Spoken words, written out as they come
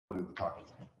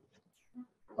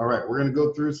All right, we're going to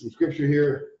go through some scripture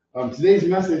here. Today's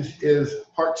message is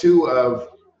part 2 of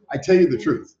I Tell You the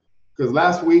Truth. Because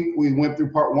last week we went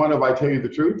through part 1 of I Tell You the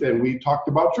Truth, and we talked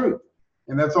about truth.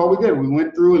 And that's all we did. We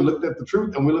went through and looked at the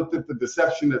truth, and we looked at the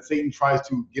deception that Satan tries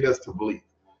to get us to believe.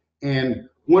 And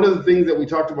one of the things that we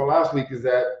talked about last week is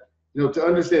that, to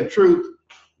understand truth,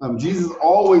 Jesus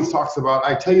always talks about,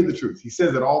 I tell you the truth. He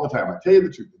says it all the time. I tell you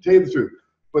the truth. I tell you the truth.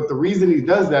 But the reason he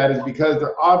does that is because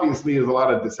there obviously is a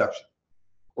lot of deception.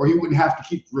 Or he wouldn't have to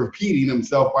keep repeating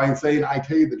himself by saying, I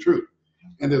tell you the truth.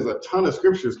 And there's a ton of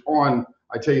scriptures on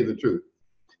I tell you the truth.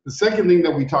 The second thing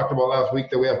that we talked about last week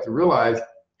that we have to realize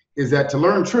is that to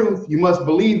learn truth, you must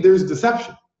believe there's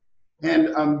deception. And,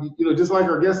 just like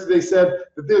our guest today said,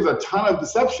 that there's a ton of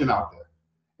deception out there.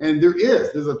 And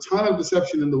there's a ton of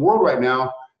deception in the world right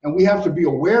now. And we have to be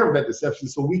aware of that deception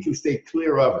so we can stay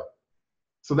clear of it.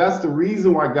 So that's the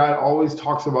reason why God always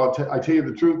talks about, I tell you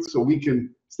the truth, so we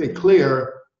can stay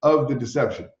clear of the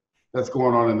deception that's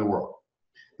going on in the world.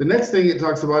 The next thing it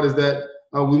talks about is that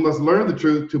we must learn the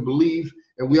truth to believe,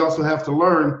 and we also have to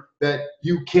learn that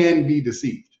you can be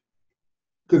deceived.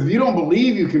 Because if you don't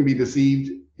believe you can be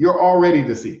deceived, you're already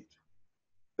deceived.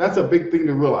 That's a big thing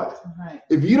to realize. Right.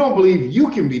 If you don't believe you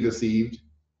can be deceived,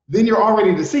 then you're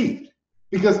already deceived,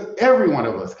 because every one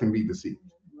of us can be deceived.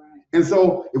 And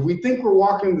so if we think we're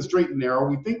walking the straight and narrow,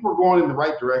 we think we're going in the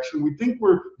right direction, we think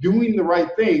we're doing the right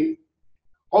thing,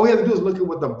 all we have to do is look at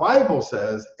what the Bible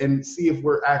says and see if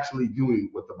we're actually doing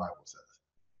what the Bible says.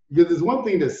 Because there's one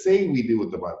thing to say we do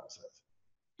what the Bible says.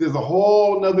 There's a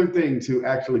whole other thing to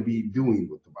actually be doing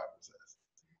what the Bible says.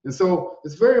 And so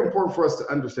it's very important for us to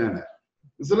understand that.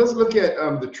 And so let's look at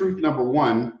the truth number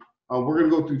 1. We're going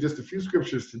to go through just a few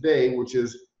scriptures today, which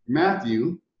is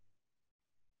Matthew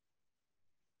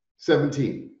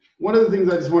 17. One of the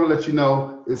things I just want to let you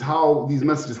know is how these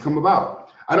messages come about.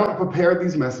 I don't prepare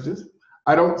these messages.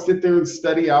 I don't sit there and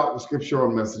study out the scripture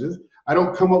on messages. I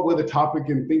don't come up with a topic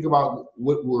and think about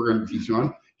what we're going to teach you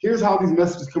on. Here's how these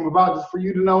messages come about, just for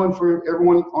you to know and for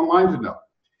everyone online to know,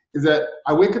 is that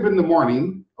I wake up in the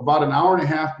morning about an hour and a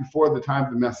half before the time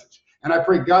of the message. And I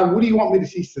pray, God, what do you want me to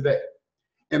teach today?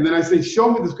 And then I say,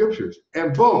 show me the scriptures.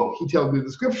 And boom, he tells me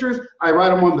the scriptures. I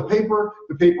write them on the paper.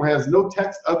 The paper has no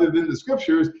text other than the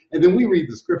scriptures. And then we read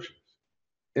the scriptures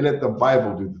and let the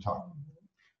Bible do the talking.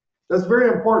 That's very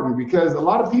important, because a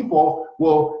lot of people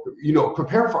will,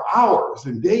 prepare for hours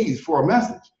and days for a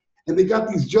message. And they got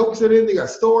these jokes in it. They got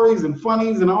stories and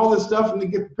funnies and all this stuff. And they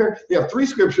get prepared. They have 3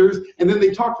 scriptures. And then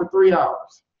they talk for 3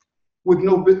 hours with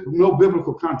no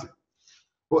biblical content.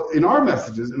 Well, in our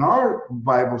messages, in our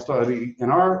Bible study,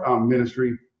 in our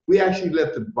ministry, we actually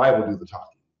let the Bible do the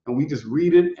talking. And we just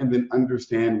read it and then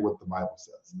understand what the Bible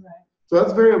says. Right. So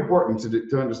that's very important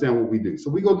to understand what we do. So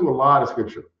we go through a lot of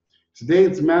scripture. Today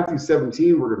it's Matthew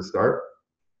 17 we're going to start.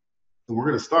 And we're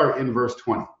going to start in verse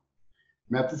 20.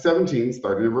 Matthew 17,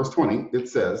 starting in verse 20, it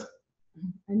says.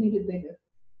 I need it bigger.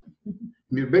 You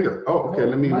need it bigger? Oh, okay.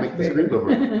 Let me make the screen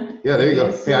over. Yeah, there you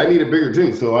go. Hey, I need it bigger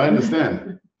too, so I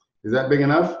understand. Is that big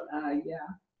enough? Yeah.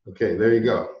 Okay, there you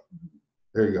go.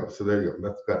 There you go. So there you go.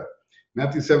 That's better.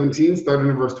 Matthew 17, starting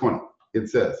in verse 20. It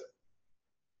says,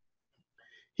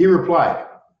 he replied,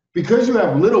 because you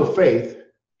have little faith,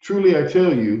 truly I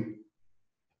tell you,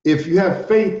 if you have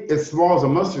faith as small as a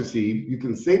mustard seed, you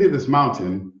can say to this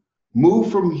mountain,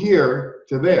 move from here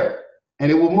to there,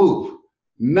 and it will move.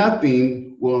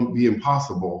 Nothing will be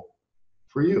impossible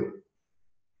for you.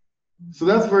 So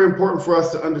that's very important for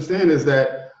us to understand, is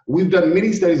that we've done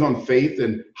many studies on faith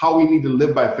and how we need to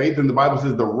live by faith. And the Bible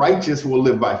says the righteous will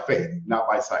live by faith, not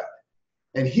by sight.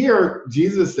 And here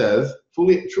Jesus says,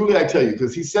 truly I tell you,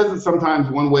 because he says it sometimes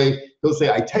one way, he'll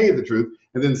say, I tell you the truth.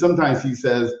 And then sometimes he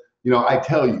says, I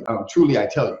tell you, truly I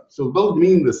tell you. So those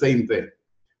mean the same thing.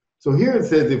 So here it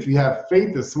says, if you have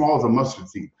faith as small as a mustard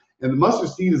seed. And the mustard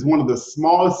seed is one of the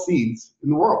smallest seeds in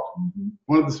the world,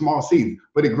 one of the small seeds,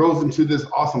 but it grows into this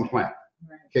awesome plant,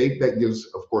 okay, that gives,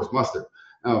 of course, mustard.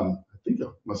 I think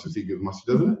a mustard seed gives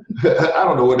mustard, doesn't it? I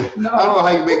don't know what it is. No. I don't know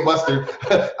how you make mustard.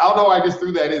 I don't know, I just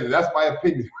threw that in. That's my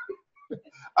opinion.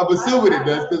 I'm assuming it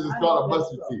does because it's called a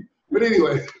mustard seed. But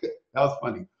anyway, that was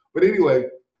funny. But anyway,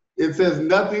 it says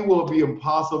nothing will be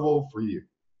impossible for you.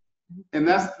 And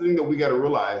that's the thing that we got to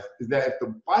realize, is that if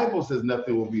the Bible says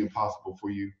nothing will be impossible for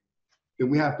you, then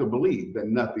we have to believe that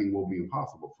nothing will be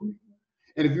impossible for you.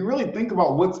 And if you really think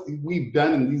about what we've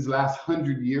done in these last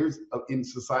 100 years in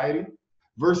society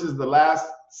versus the last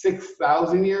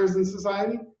 6,000 years in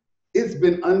society, it's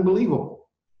been unbelievable.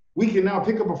 We can now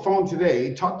pick up a phone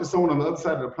today, talk to someone on the other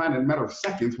side of the planet in a matter of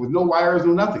seconds with no wires,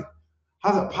 no nothing.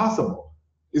 How's it possible?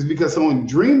 is because someone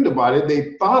dreamed about it,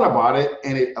 they thought about it,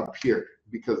 and it appeared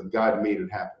because God made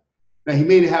it happen. Now, he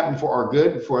made it happen for our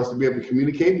good, for us to be able to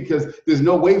communicate, because there's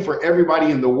no way for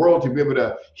everybody in the world to be able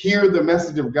to hear the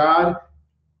message of God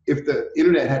if the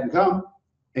internet hadn't come.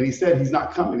 And he said he's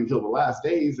not coming until the last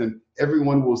days, and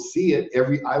everyone will see it.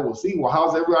 Every eye will see. Well,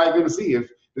 how's every eye going to see if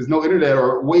there's no internet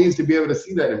or ways to be able to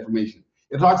see that information?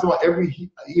 It talks about every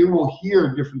ear will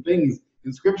hear different things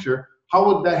in Scripture. How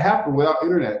would that happen without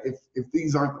internet if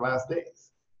these aren't the last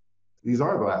days? These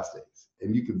are the last days,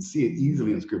 and you can see it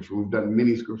easily in Scripture. We've done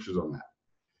many scriptures on that.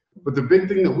 But the big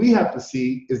thing that we have to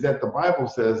see is that the Bible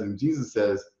says, and Jesus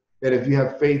says, that if you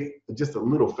have faith, just a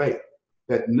little faith,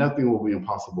 that nothing will be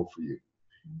impossible for you.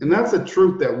 And that's a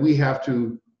truth that we have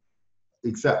to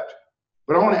accept.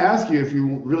 But I want to ask you, if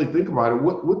you really think about it,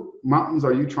 what mountains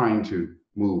are you trying to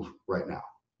move right now?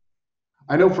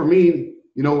 I know for me,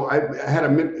 you know, I had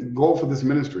a goal for this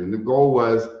ministry, and the goal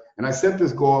was, and I set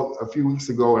this goal a few weeks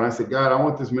ago, and I said, God, I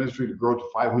want this ministry to grow to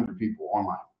 500 people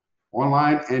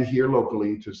online and here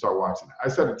locally to start watching it. I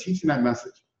started teaching that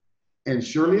message. And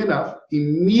surely enough,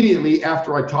 immediately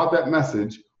after I taught that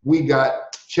message, we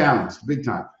got challenged big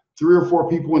time. 3 or 4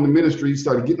 people in the ministry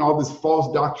started getting all this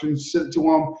false doctrine sent to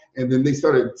them, and then they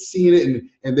started seeing it,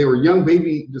 and they were young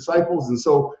baby disciples, and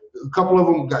so a couple of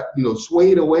them got, you know,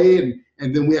 swayed away,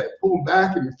 and then we had to pull them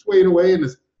back and swayed away. And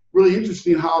it's really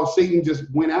interesting how Satan just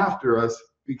went after us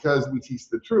because we teach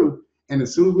the truth. And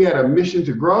as soon as we had a mission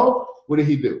to grow, what did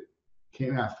he do?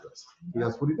 Came after us. And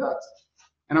that's what he does.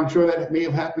 And I'm sure that may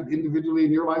have happened individually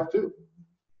in your life too.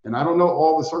 And I don't know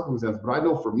all the circumstances, but I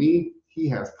know for me, he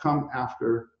has come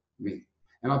after me.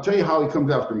 And I'll tell you how he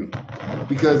comes after me.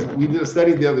 Because we did a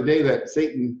study the other day that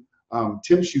Satan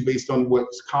tempts you based on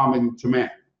what's common to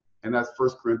man. And that's 1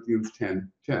 Corinthians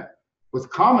 10:10. What's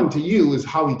common to you is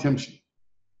how he tempts you.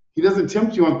 He doesn't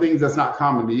tempt you on things that's not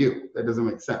common to you. That doesn't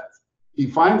make sense. He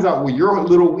finds out where your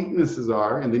little weaknesses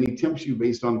are, and then he tempts you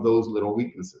based on those little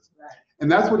weaknesses. Right.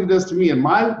 And that's what he does to me. And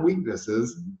my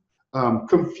weaknesses,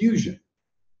 confusion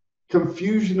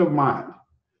of mind.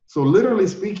 So literally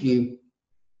speaking,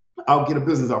 I'll get a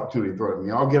business opportunity thrown at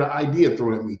me. I'll get an idea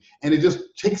thrown at me, and it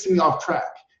just takes me off track.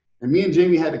 And me and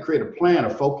Jamie had to create a plan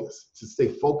of focus, to stay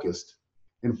focused.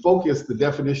 And focus, the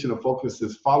definition of focus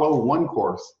is follow one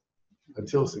course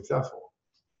until successful.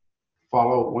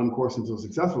 Follow one course until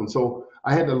successful. And so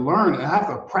I had to learn, and I have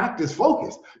to practice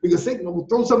focus, because Satan will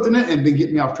throw something in and then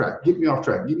get me off track, get me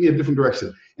a different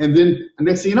direction. And then the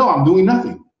next thing you know, I'm doing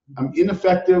nothing. I'm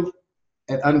ineffective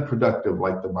and unproductive,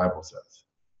 like the Bible says.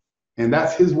 And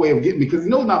that's his way of getting me, because he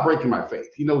knows not breaking my faith.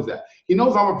 He knows that. He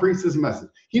knows I'm a preach this message.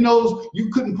 He knows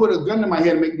you couldn't put a gun to my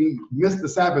head and make me miss the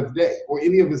Sabbath day or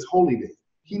any of his holy days.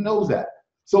 He knows that.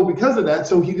 So because of that,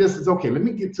 so he just says, okay, let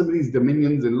me get some of these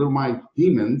dominions and little mind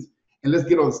demons, and let's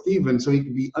get on Stephen so he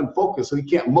can be unfocused, so he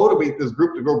can't motivate this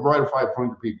group to go grow to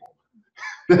 500 people.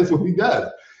 That's what he does.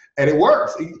 And it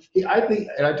works. I think,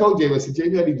 and I told Jamie, I said,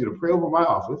 Jamie, I need you to pray over my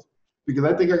office, because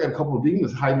I think I got a couple of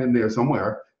demons hiding in there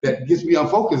somewhere that gets me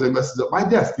unfocused and messes up my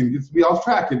desk and gets me off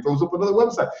track and throws up another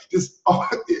website. Just,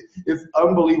 it's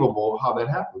unbelievable how that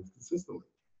happens consistently.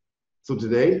 So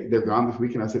today, they're gone this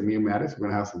weekend. I said, me and Maddox, we're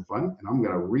going to have some fun, and I'm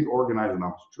going to reorganize, and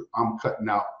I'm cutting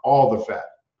out all the fat.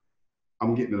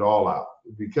 I'm getting it all out,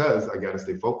 because I got to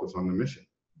stay focused on the mission.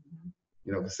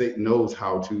 You know, because Satan knows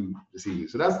how to deceive you.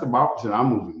 So that's the mountain I'm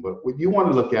moving. But what you want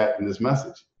to look at in this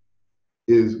message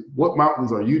is, what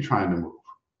mountains are you trying to move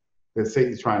that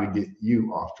Satan's trying to get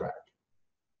you off track?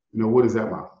 You know, what is that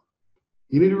mountain?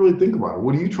 You need to really think about it.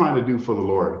 What are you trying to do for the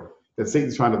Lord that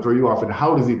Satan's trying to throw you off, and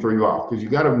how does he throw you off? Because you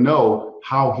got to know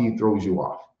how he throws you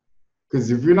off.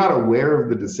 Because if you're not aware of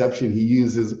the deception he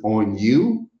uses on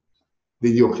you,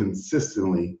 then you'll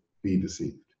consistently be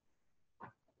deceived.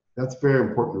 That's very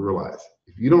important to realize.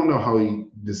 If you don't know how he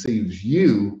deceives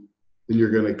you, then you're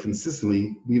going to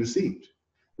consistently be deceived.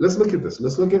 Let's look at this.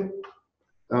 Let's look at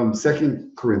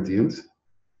 2 Corinthians.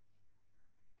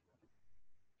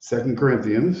 2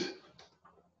 Corinthians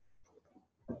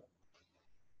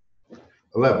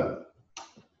 11.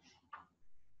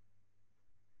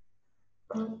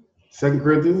 2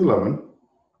 Corinthians 11,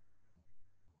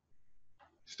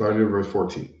 starting at verse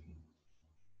 14.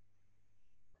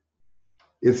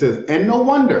 It says, and no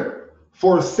wonder,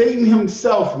 for Satan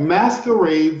himself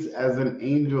masquerades as an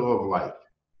angel of light.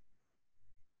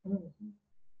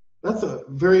 That's a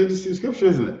very interesting scripture,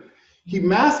 isn't it? He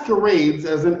masquerades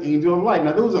as an angel of light.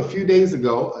 Now, there was a few days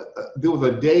ago, there was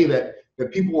a day that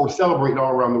people were celebrating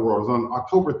all around the world. It was on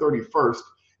October 31st,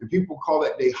 and people call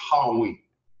that day Halloween.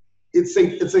 It's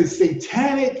a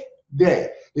satanic day.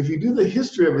 If you do the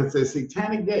history of it, it's a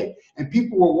satanic day. And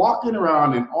people were walking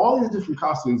around in all these different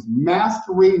costumes,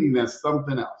 masquerading as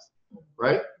something else,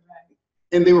 right?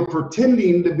 And they were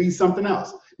pretending to be something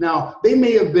else. Now, they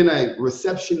may have been a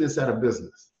receptionist at a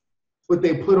business, but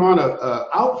they put on a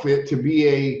outfit to be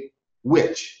a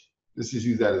witch. Let's just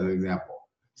use that as an example.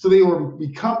 So they were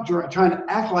trying to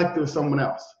act like they're someone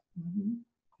else.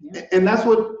 And that's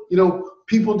what,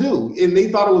 people do. And they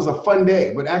thought it was a fun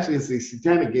day, but actually it's a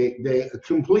satanic day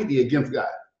completely against God.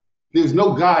 There's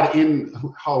no God in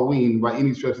Halloween by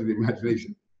any stretch of the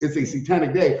imagination. It's a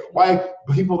satanic day. Why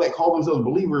people that call themselves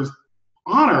believers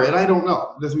honor it, I don't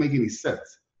know. It doesn't make any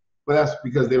sense. But that's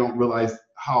because they don't realize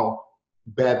how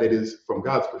bad that is from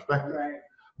God's perspective. Right.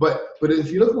 But if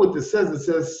you look at what this says, it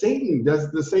says Satan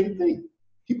does the same thing.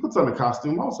 He puts on a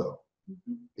costume also.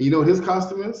 And you know what his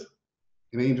costume is?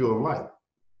 An angel of light.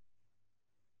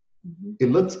 It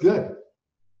looks good.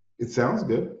 It sounds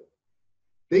good.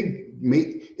 They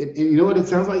make it, and you know what it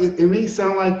sounds like? It may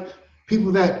sound like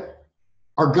people that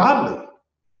are godly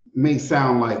may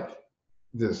sound like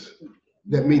this,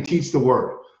 that may teach the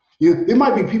word. It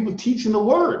might be people teaching the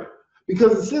word,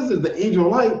 because it says it's the angel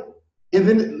of light. And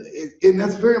then, and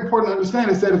that's very important to understand,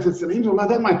 is that if it's an angel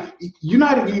of light, you're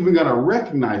not even going to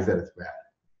recognize that it's bad.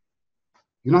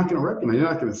 You're not going to recognize, you're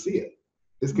not going to see it.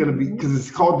 It's going to be, because it's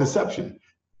called deception.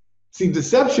 See,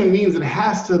 deception means it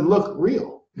has to look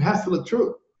real. It has to look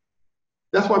true.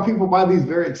 That's why people buy these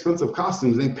very expensive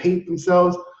costumes. They paint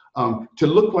themselves to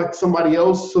look like somebody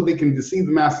else so they can deceive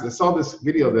the masses. I saw this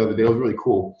video the other day. It was really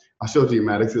cool. I showed you,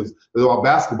 Maddox. It was about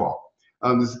basketball.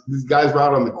 These guys were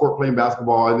out on the court playing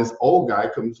basketball, and this old guy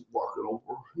comes walking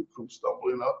over. He comes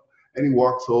stumbling up, and he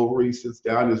walks over. He sits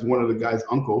down. There's one of the guy's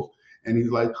uncles, and he's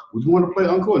like, "Would you want to play,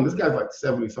 uncle?" And this guy's like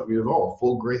 70-something years old,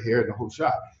 full gray hair and the whole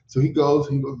shot. So he goes,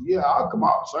 "Yeah, I'll come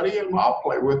out, sonny, and I'll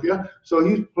play with you." So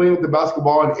he's playing with the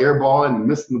basketball and air ball and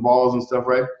missing the balls and stuff,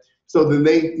 right? So then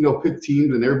they, pick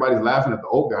teams, and everybody's laughing at the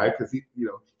old guy because he,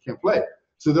 can't play.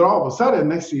 So then all of a sudden,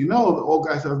 next thing you know, the old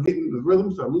guy starts getting the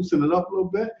rhythm, starts loosening up a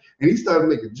little bit, and he started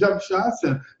making jump shots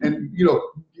and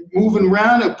moving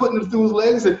around and putting it through his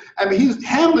legs. And I mean, he's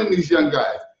handling these young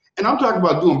guys. And I'm talking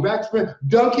about doing backspin,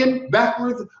 dunking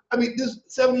backwards. I mean, this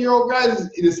 70-year-old guy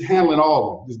is handling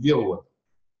all of them, just dealing with them.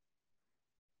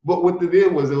 But what they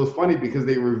did was, it was funny because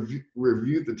they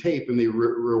reviewed the tape and they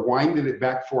rewinded it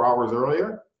back 4 hours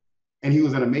earlier. And he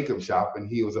was in a makeup shop, and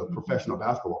he was a professional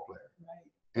basketball player.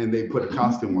 Right. And they put a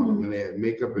costume on him, and they had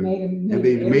makeup, and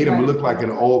they made him look like an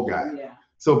old guy. Yeah.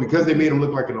 So because they made him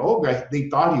look like an old guy, they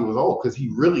thought he was old because he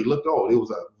really looked old. It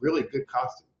was a really good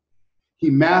costume.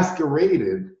 He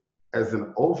masqueraded as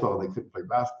an old fellow that couldn't play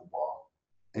basketball,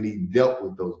 and he dealt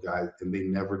with those guys, and they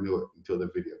never knew it until the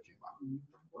video came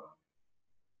out.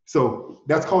 So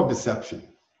that's called deception.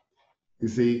 You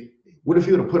see, what if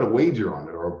he would have put a wager on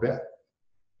it or a bet?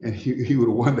 And he would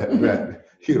have won that bet.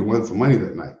 He would have won some money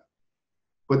that night.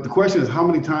 But the question is, how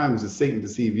many times does Satan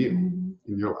deceive you in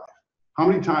your life? How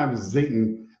many times does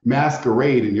Satan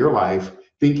masquerade in your life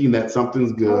thinking that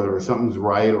something's good or something's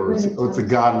right or it's a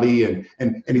godly,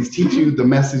 and he's teaching you the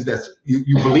message that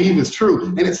you believe is true.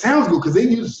 And it sounds good because they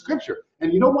use scripture.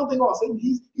 And you know one thing about Satan,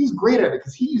 he's great at it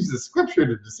because he uses scripture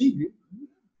to deceive you.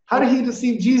 How did he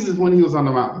deceive Jesus when he was on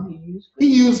the mountain?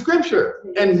 He used scripture.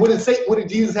 And what did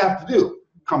Jesus have to do?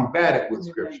 Combat it with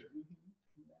scripture.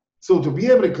 So to be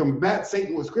able to combat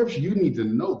Satan with scripture, you need to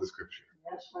know the scripture.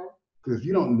 Because if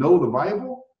you don't know the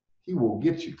Bible, he will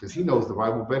get you, because he knows the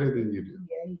Bible better than you do.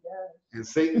 Yeah, he does. And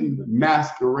Satan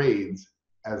masquerades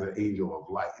as an angel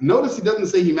of light. Notice he doesn't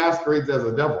say he masquerades as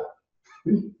a devil.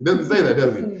 He doesn't say that,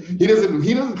 does he?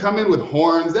 He doesn't come in with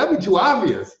horns. That'd be too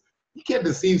obvious. You can't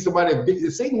deceive somebody.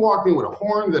 If Satan walked in with a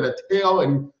horn and a tail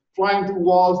and flying through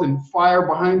walls and fire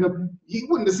behind him, he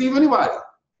wouldn't deceive anybody.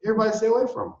 Everybody stay away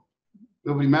from him.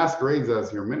 Nobody masquerades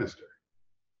as your minister.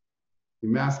 He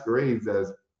masquerades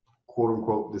as quote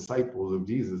unquote disciples of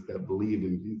Jesus that believe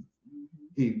in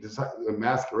Jesus. He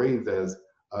masquerades as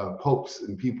popes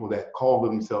and people that call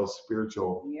themselves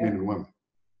spiritual men and women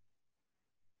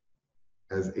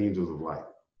as angels of light.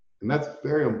 And that's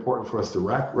very important for us to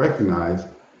recognize,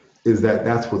 is that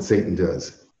that's what Satan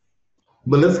does.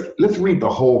 But let's read the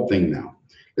whole thing now.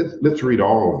 Let's read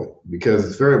all of it, because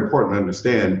it's very important to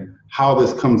understand how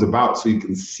this comes about so you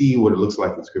can see what it looks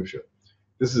like in scripture.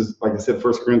 This is, like I said,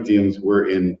 1 Corinthians, we're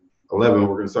in 11.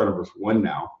 We're going to start in verse 1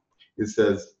 now. It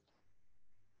says,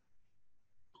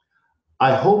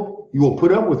 "I hope you will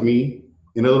put up with me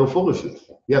in a little foolishness.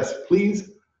 Yes,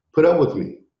 please put up with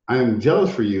me. I am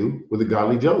jealous for you with a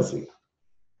godly jealousy.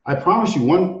 I promise you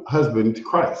one husband to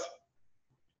Christ,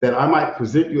 that I might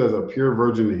present you as a pure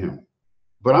virgin to him.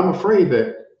 But I'm afraid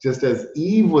that just as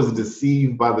Eve was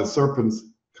deceived by the serpent's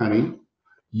cunning,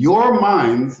 your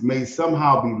minds may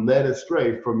somehow be led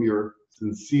astray from your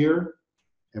sincere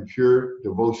and pure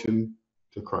devotion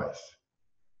to Christ.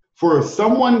 For if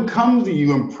someone comes to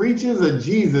you and preaches a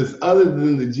Jesus other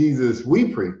than the Jesus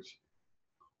we preach,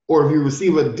 or if you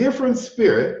receive a different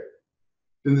spirit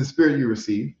than the spirit you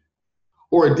received,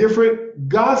 or a different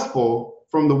gospel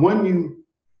from the one you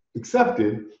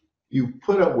accepted, you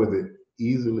put up with it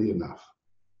easily enough.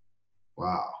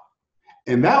 Wow.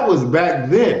 And that was back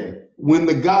then when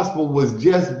the gospel was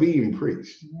just being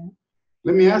preached. Yeah.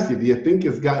 Let me ask you, do you think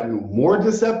it's gotten more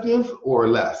deceptive or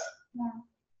less? Yeah.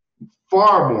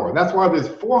 Far more. That's why there's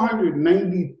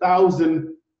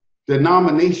 490,000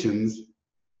 denominations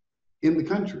in the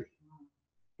country.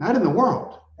 Not in the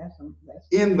world.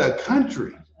 In the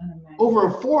country. Over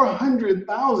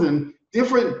 400,000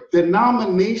 different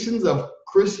denominations of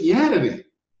Christianity.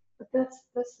 But that's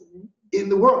in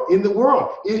the world. In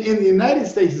the United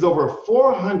States, is over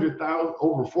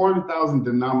 400,000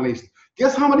 denominations.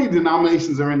 Guess how many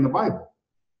denominations are in the Bible?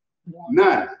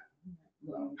 None.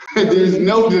 There's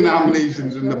no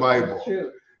denominations in the Bible.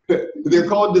 They're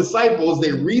called disciples.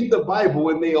 They read the Bible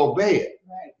and they obey it.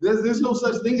 Right. There's no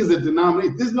such thing as a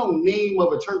denomination. There's no name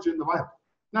of a church in the Bible.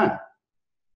 None.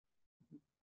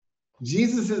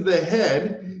 Jesus is the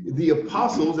head, the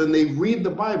apostles, and they read the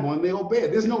Bible and they obey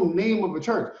it. There's no name of a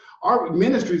church. Our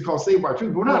ministry is called Saved by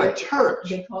Truth, but we're not a church.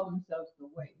 They call themselves the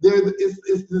Way.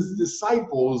 It's the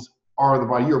disciples are the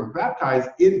body. You're baptized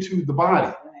into the body.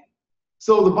 Right.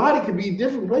 So the body could be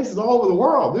different places all over the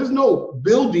world. There's no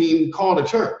building called a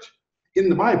church in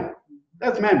the Bible.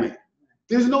 That's man-made.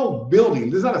 There's no building.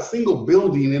 There's not a single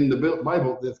building in the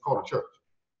Bible that's called a church.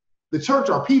 The church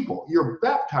are people. You're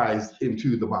baptized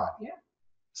into the body. Yeah.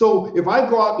 So if I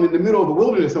go out in the middle of the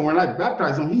wilderness somewhere and I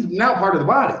baptize him, he's now part of the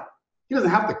body. He doesn't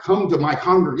have to come to my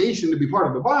congregation to be part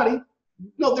of the body.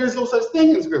 No, there's no such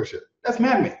thing in Scripture. That's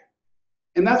man-made.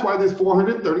 And that's why there's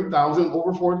 430,000,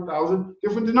 over 400,000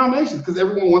 different denominations, because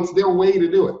everyone wants their way to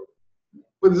do it.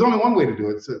 But there's only one way to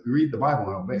do it, so read the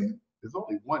Bible and obey it. There's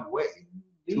only one way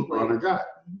to honor God.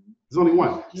 There's only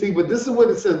one. See, but this is what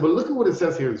it says. But look at what it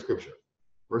says here in Scripture.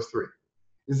 Verse 3.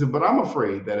 It says, but I'm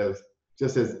afraid that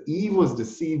just as Eve was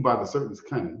deceived by the serpent's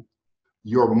cunning,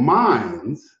 your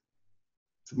minds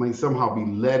may somehow be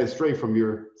led astray from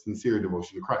your sincere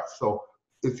devotion to Christ. So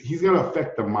he's going to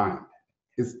affect the mind.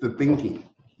 It's the thinking.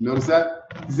 Notice that?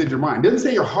 He said your mind. It doesn't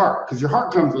say your heart, because your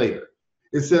heart comes later.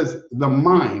 It says the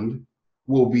mind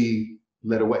will be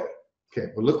led away.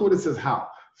 Okay, but look what it says how.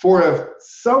 For if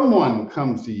someone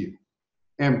comes to you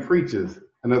and preaches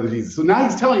another Jesus. So now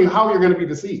he's telling you how you're going to be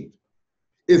deceived.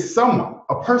 Is someone,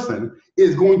 a person,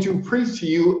 is going to preach to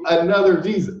you another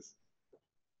Jesus.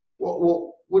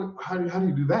 Well how do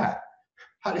you do that?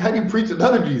 How do you preach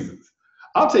another Jesus?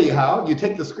 I'll tell you how. You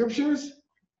take the Scriptures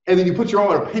and then you put your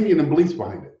own opinion and beliefs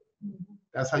behind it.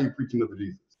 That's how you preach another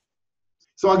Jesus.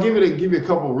 So I'll give you a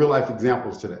couple of real life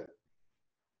examples today.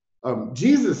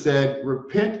 Jesus said,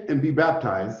 repent and be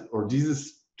baptized, or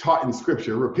Jesus taught in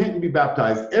Scripture, repent and be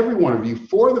baptized, every one of you,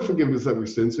 for the forgiveness of your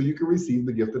sins, so you can receive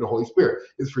the gift of the Holy Spirit.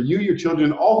 It's for you, your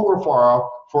children, all who are far off,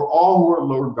 for all who are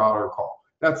Lord God are called.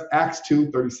 That's Acts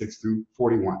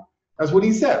 2:36-41. That's what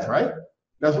he says, right?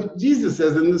 That's what Jesus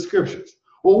says in the Scriptures.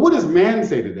 Well, what does man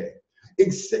say today?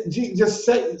 Just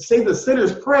say the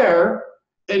sinner's prayer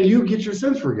and you get your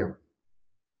sins forgiven.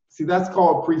 See, that's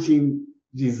called preaching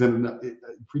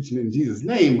preaching in Jesus'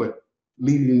 name, but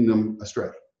leading them astray.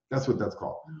 That's what that's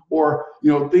called. Or,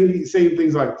 saying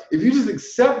things like, if you just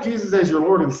accept Jesus as your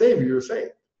Lord and Savior, you're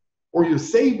saved. Or you're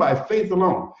saved by faith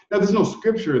alone. Now, there's no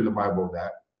scripture in the Bible of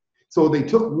that. So they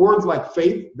took words like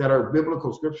faith that are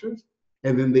biblical scriptures,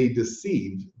 and then they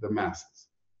deceived the masses.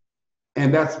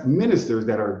 And that's ministers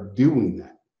that are doing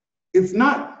that. It's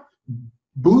not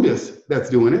Buddhists that's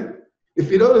doing it. If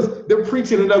you notice, they're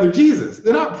preaching another Jesus.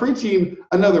 They're not preaching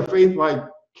another faith like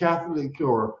Catholic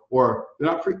or they're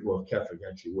not preaching, well, Catholic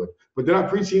actually would, but they're not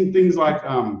preaching things like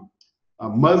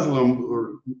Muslim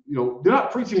or, they're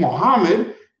not preaching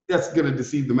Muhammad. That's going to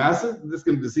deceive the masses. That's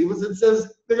going to deceive us. It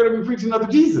says they're going to be preaching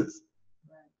another Jesus.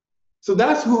 So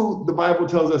that's who the Bible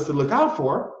tells us to look out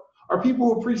for, are people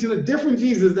who are preaching a different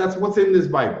Jesus. That's what's in this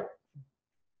Bible.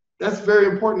 That's very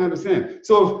important to understand.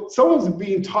 So if someone's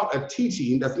being taught a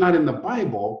teaching that's not in the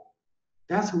Bible,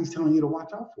 that's who he's telling you to watch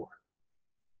out for.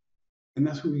 And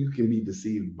that's who you can be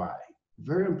deceived by.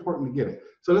 Very important to get it.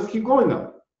 So let's keep going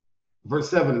though.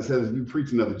 Verse 7, it says, if you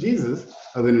preach another Jesus,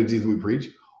 other than the Jesus we preach,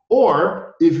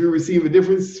 or if you receive a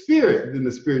different spirit than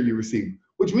the spirit you receive,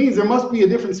 which means there must be a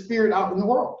different spirit out in the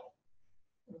world.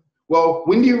 Well,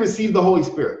 when do you receive the Holy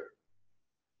Spirit?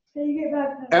 So you get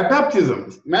back. At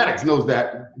baptism. Maddox knows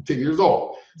that, 10 years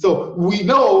old. So we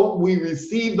know we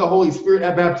receive the Holy Spirit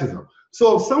at baptism.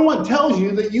 So if someone tells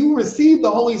you that you receive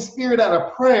the Holy Spirit at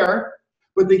a prayer,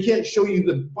 but they can't show you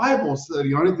the Bible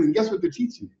study on it, then guess what they're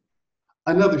teaching you?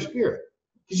 Another spirit.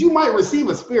 Because you might receive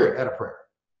a spirit at a prayer,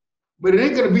 but it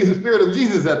ain't going to be the Spirit of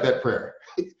Jesus at that prayer.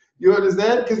 You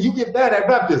understand? Because you get that at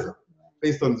baptism,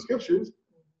 based on the scriptures.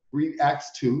 Read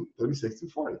Acts 2, 36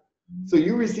 and 40. So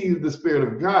you receive the Spirit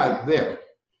of God there.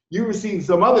 You receive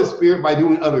some other spirit by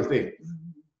doing other things.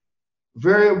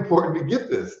 Very important to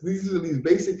get this. These are these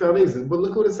basic foundations. But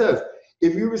look what it says.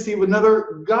 If you receive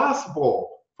another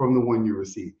gospel from the one you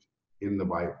received in the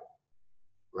Bible,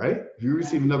 right? If you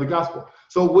receive another gospel.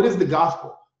 So what is the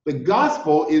gospel? The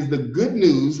gospel is the good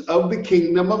news of the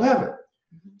kingdom of heaven.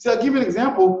 So I'll give you an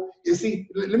example. You see,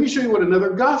 let me show you what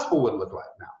another gospel would look like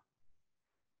now.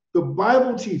 The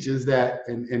Bible teaches that,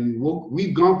 and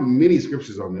we've gone through many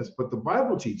scriptures on this, but the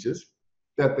Bible teaches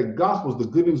that the gospel is the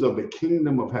good news of the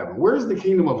kingdom of heaven. Where is the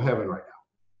kingdom of heaven right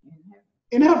now?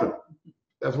 In heaven.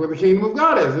 That's where the kingdom of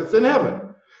God is. It's in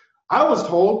heaven. I was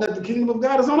told that the kingdom of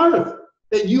God is on earth.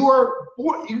 That you are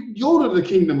born, you go to the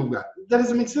kingdom of God. That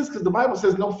doesn't make sense because the Bible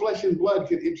says no flesh and blood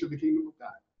can enter the kingdom of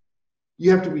God.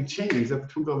 You have to be changed at the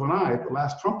twinkle of an eye, at the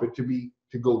last trumpet,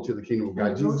 to go to the kingdom of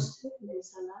God. Jesus.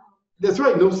 That's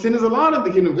right. No sin is allowed in the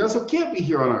kingdom of God, so it can't be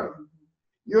here on earth.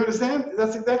 You understand?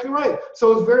 That's exactly right.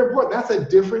 So it's very important. That's a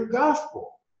different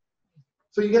gospel.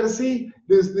 So you got to see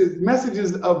there's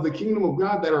messages of the kingdom of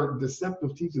God that are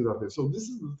deceptive teachings out there. So this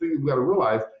is the thing we got to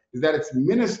realize is that it's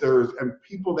ministers and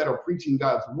people that are preaching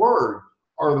God's word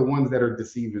are the ones that are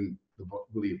deceiving the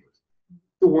believers,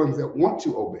 the ones that want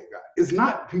to obey God. It's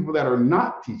not people that are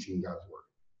not teaching God's word.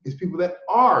 It's people that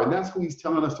are, and that's who he's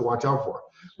telling us to watch out for.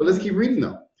 But let's keep reading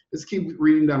though. Let's keep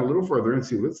reading down a little further and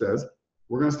see what it says.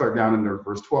 We're going to start down in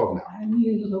verse 12 now. I need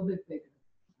it a little bit bigger.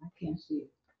 I can't see it.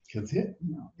 Can't see it?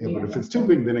 No. Yeah, but if it's too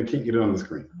big, then I can't get it on the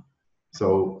screen.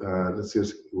 So let's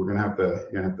just, you're gonna have to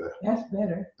That's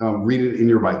better. read it in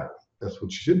your Bible. That's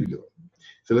what you should be doing.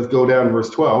 So let's go down to verse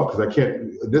 12, because I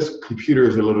can't, this computer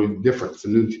is a little different. It's a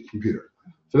new computer.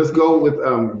 So let's go with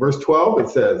verse 12. It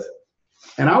says,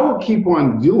 and I will keep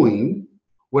on doing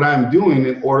what I'm doing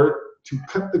in order to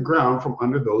cut the ground from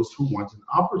under those who want an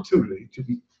opportunity to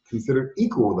be considered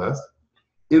equal with us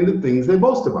in the things they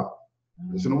boast about.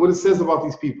 Listen to what it says about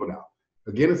these people now.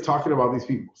 Again, it's talking about these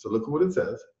people. So look at what it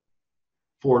says.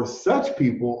 For such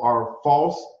people are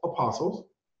false apostles,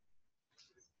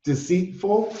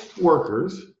 deceitful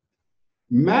workers,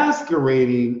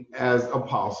 masquerading as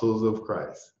apostles of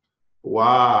Christ.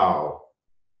 Wow.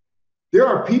 There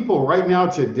are people right now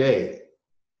today,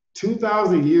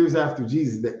 2,000 years after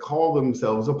Jesus, that call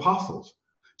themselves apostles.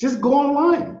 Just go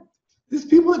online. There's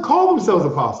people that call themselves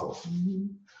apostles.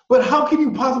 But how can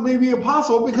you possibly be an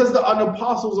apostle? Because an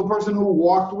apostle is a person who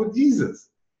walked with Jesus.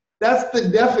 That's the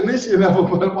definition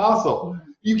of an apostle.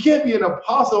 You can't be an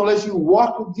apostle unless you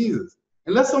walk with Jesus.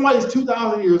 Unless somebody's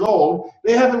 2,000 years old,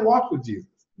 they haven't walked with Jesus.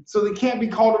 So they can't be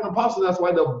called an apostle. That's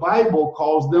why the Bible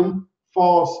calls them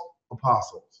false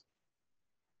apostles.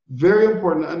 Very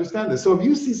important to understand this. So if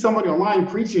you see somebody online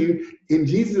preaching in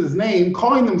Jesus' name,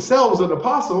 calling themselves an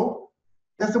apostle,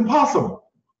 that's impossible.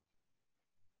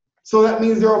 So that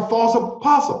means they're a false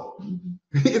apostle.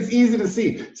 It's easy to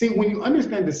see. See, when you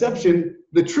understand deception,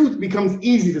 the truth becomes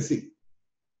easy to see.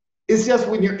 It's just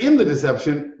when you're in the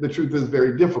deception, the truth is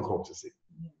very difficult to see.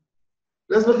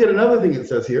 Let's look at another thing it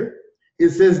says here. It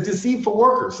says deceitful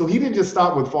workers. So he didn't just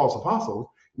stop with false apostles.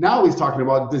 Now he's talking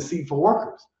about deceitful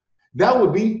workers. That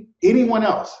would be anyone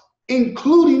else,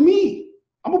 including me.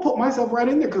 I'm gonna put myself right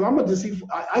in there because I'm a deceitful.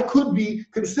 I could be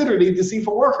considered a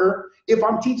deceitful worker if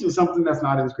I'm teaching something that's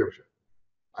not in Scripture.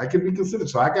 I could be considered,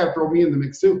 so I gotta throw me in the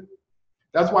mix too.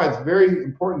 That's why it's very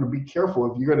important to be careful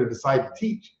if you're gonna decide to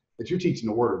teach that you're teaching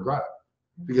the Word of God,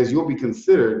 because you'll be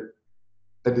considered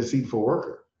a deceitful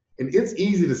worker. And it's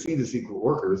easy to see deceitful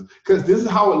workers because this is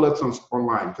how it looks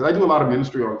online. Because I do a lot of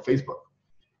ministry on Facebook,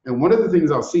 and one of the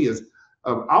things I'll see is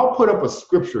I'll put up a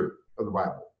scripture of the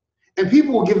Bible. And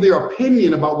people will give their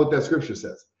opinion about what that scripture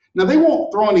says. Now, they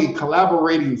won't throw any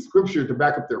collaborating scripture to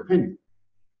back up their opinion.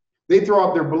 They throw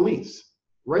out their beliefs,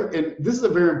 right? And this is a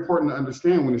very important to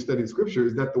understand when you're studying scripture,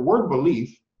 is that the word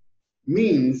belief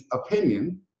means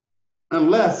opinion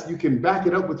unless you can back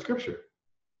it up with scripture.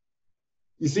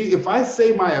 You see, if I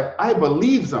say I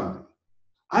believe something,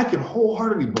 I can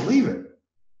wholeheartedly believe it.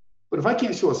 But if I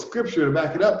can't show a scripture to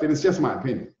back it up, then it's just my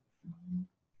opinion.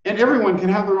 And everyone can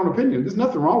have their own opinion. There's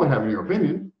nothing wrong with having your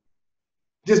opinion.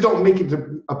 Just don't make it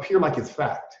to appear like it's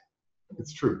fact.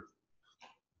 It's truth.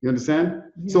 You understand?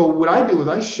 So what I do is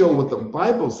I show what the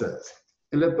Bible says.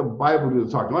 and let the Bible do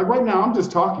the talking. Like right now, I'm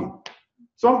just talking.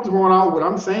 So I'm throwing out what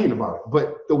I'm saying about it.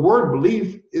 But the word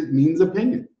belief, it means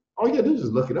opinion. All you gotta do is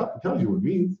just look it up. It tells you what it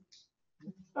means.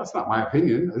 That's not my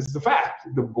opinion. This is a fact.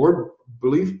 The word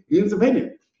belief means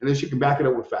opinion. And then you can back it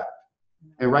up with fact.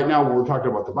 And right now, when we're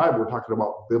talking about the Bible, we're talking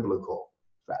about biblical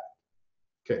fact.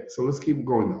 Okay, so let's keep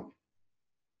going though.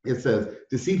 It says,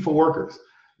 deceitful workers,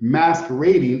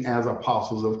 masquerading as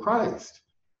apostles of Christ.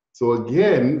 So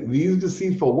again, these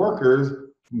deceitful workers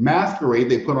masquerade,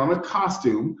 they put on a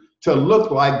costume to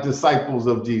look like disciples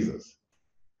of Jesus.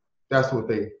 That's what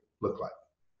they look like.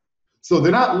 So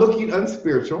they're not looking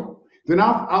unspiritual. They're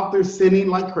not out there sinning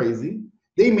like crazy.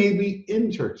 They may be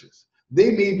in churches.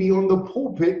 They may be on the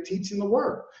pulpit teaching the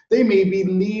word. They may be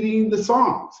leading the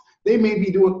songs. They may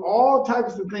be doing all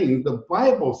types of things. The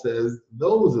Bible says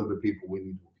those are the people we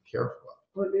need to be careful of.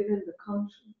 Or leading the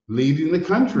country. Leading the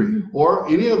country, or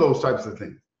any of those types of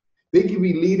things. They can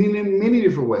be leading in many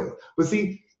different ways. But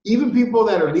see, even people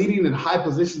that are leading in high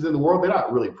positions in the world, they're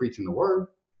not really preaching the word.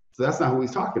 So that's not who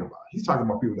he's talking about. He's talking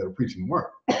about people that are preaching the word.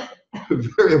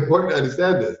 Very important to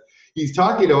understand this. He's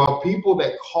talking about people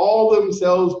that call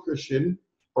themselves Christian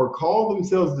or call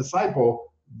themselves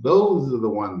disciple. Those are the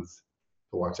ones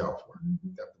to watch out for,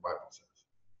 that the Bible says.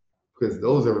 Because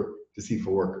those are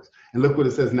deceitful workers. And look what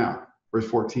it says now, verse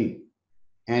 14.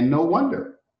 And no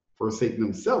wonder, for Satan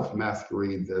himself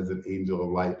masquerades as an angel of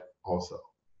light also.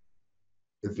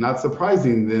 It's not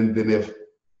surprising then if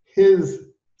his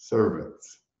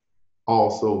servants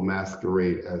also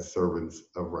masquerade as servants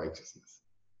of righteousness.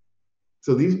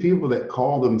 So these people that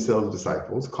call themselves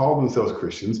disciples, call themselves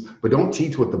Christians, but don't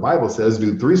teach what the Bible says,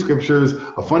 do 3 scriptures,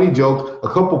 a funny joke,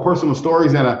 a couple personal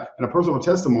stories, and a personal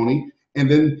testimony, and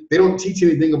then they don't teach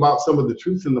anything about some of the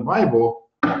truths in the Bible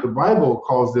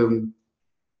calls them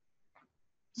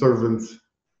servants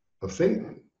of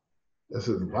Satan. That's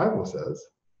what the Bible says.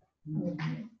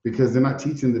 Because they're not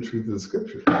teaching the truth of the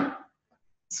scripture.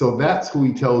 So that's who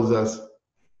he tells us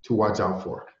to watch out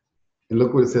for. And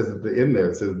look what it says at the end there.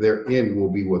 It says their end will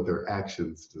be what their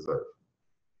actions deserve.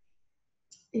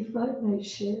 If I may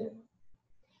share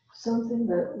something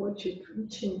that what you're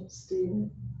preaching, Stephen.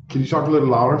 Can you talk a little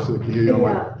louder so they can hear you?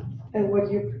 Yeah, and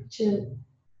what you're preaching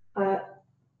on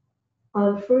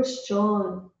 1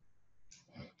 John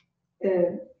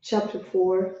chapter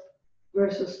 4,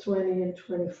 verses 20 and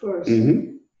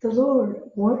 21. The Lord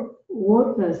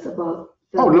warned us about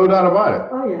that. Oh, no doubt about it.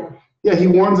 Oh, yeah. Yeah, he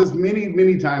warns us many,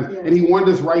 many times, Yeah. and he warned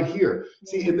us right here.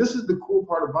 See, and this is the cool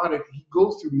part about it. He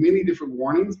goes through many different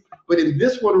warnings, but in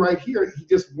this one right here, he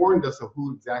just warned us of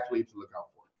who exactly to look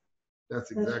out for. That's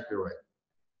exactly right.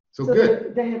 So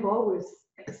good. They have always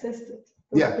existed.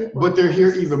 Yeah, but they're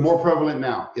here even more prevalent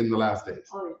now in the last days.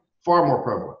 Oh, yeah. Far more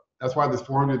prevalent. That's why there's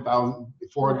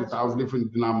 400,000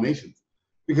 different denominations.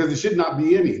 Because there should not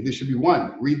be any. There should be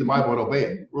one. Read the Bible and obey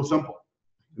it. Real simple.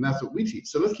 And that's what we teach.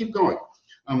 So let's keep going.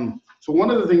 So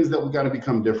one of the things that we got to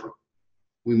become different.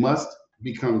 We must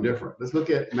become different. Let's look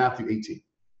at Matthew 18.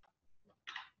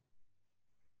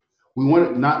 We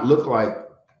want to not look like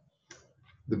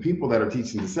the people that are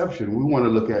teaching deception. We want to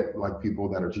look at like people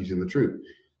that are teaching the truth.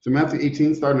 So Matthew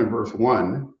 18, starting in verse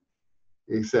 1,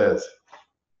 it says,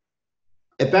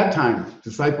 at that time,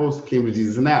 disciples came to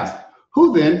Jesus and asked,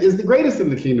 who then is the greatest in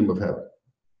the kingdom of heaven?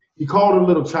 He called a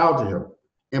little child to him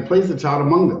and placed the child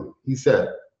among them. He said,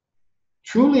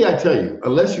 truly I tell you,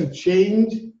 unless you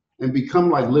change and become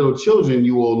like little children,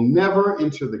 you will never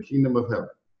enter the kingdom of heaven.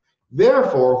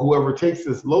 Therefore, whoever takes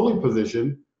this lowly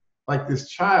position, like this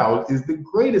child, is the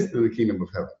greatest in the kingdom of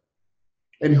heaven.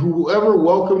 And whoever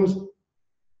welcomes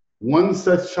one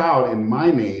such child in my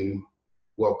name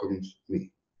welcomes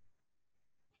me.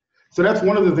 So that's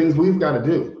one of the things we've got to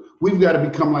do. We've got to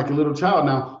become like a little child.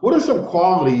 Now, what are some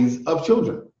qualities of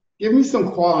children? Give me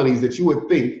some qualities that you would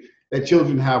think that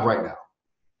children have right now.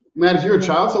 Man, if you're a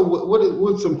child, so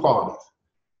what's some qualities?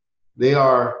 They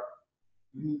are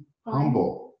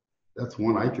humble. That's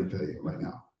one I can tell you right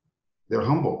now. They're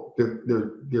humble.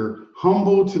 They're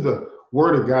humble to the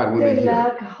word of God when they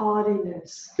lack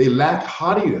haughtiness. They lack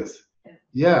haughtiness.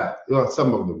 Yeah, well,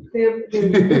 some of them. They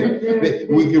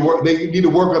need to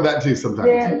work on that too sometimes.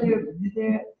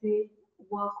 They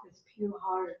walk with pure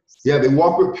hearts. Yeah, they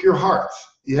walk with pure hearts.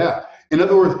 Yeah. In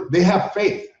other words, they have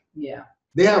faith. Yeah.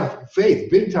 They have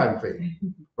faith, big time faith,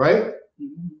 right?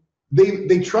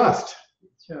 They trust.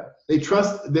 They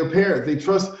trust their parents. They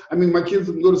trust. I mean, my kids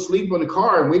can go to sleep in a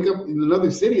car and wake up in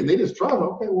another city and they just trust.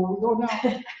 Okay, well, we go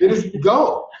now. They just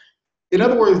go. In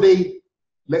other words, they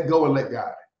let go and let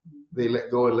God. They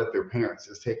let go and let their parents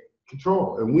just take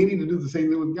control. And we need to do the same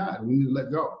thing with God. We need to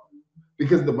let go.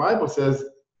 Because the Bible says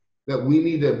that we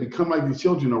need to become like these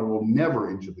children or we'll never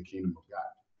enter the kingdom of God.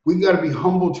 We got to be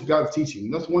humble to God's teaching.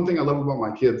 That's one thing I love about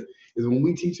my kids is when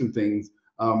we teach them things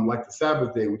like the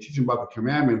Sabbath day, we teach them about the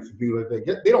commandments and things like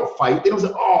that. They don't fight. They don't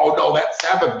say, oh, no, that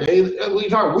Sabbath day. What are you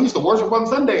talking? We used to worship on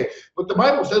Sunday, but the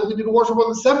Bible says we need to worship on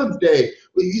the seventh day.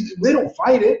 They don't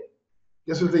fight it.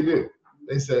 Guess what they do?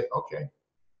 They say, okay,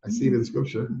 I see it in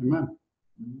Scripture. Amen.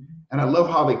 And I love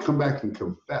how they come back and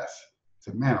confess.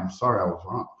 Say, man, I'm sorry I was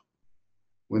wrong.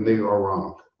 When they are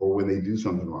wrong or when they do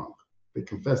something wrong, they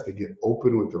confess, they get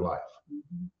open with their life.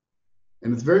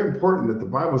 And it's very important that the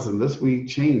Bible says, unless we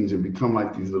change and become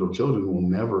like these little children, we'll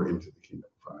never enter the kingdom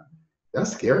of God.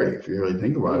 That's scary if you really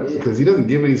think about it, because he doesn't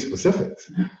give any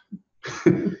specifics.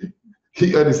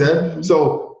 You understand?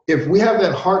 So if we have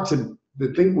that heart to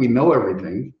think we know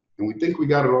everything, and we think we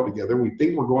got it all together, we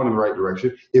think we're going in the right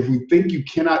direction, if we think you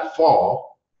cannot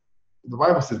fall, the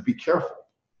Bible says be careful.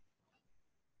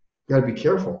 You got to be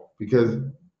careful, because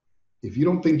if you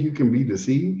don't think you can be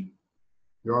deceived,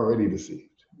 you're already deceived.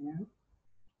 Yeah.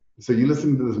 So you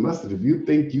listen to this message. If you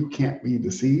think you can't be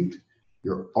deceived,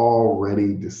 you're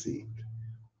already deceived.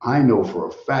 I know for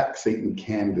a fact Satan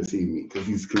can deceive me because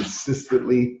he's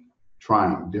consistently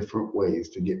trying different ways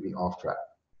to get me off track.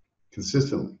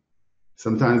 Consistently.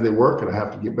 Sometimes they work and I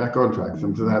have to get back on track.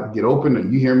 Sometimes I have to get open,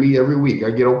 and you hear me every week. I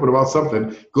get open about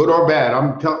something, good or bad.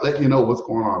 I'm letting you know what's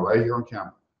going on right here on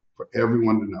camera for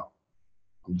everyone to know.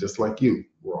 I'm just like you.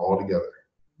 We're all together.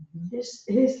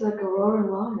 He's like a roaring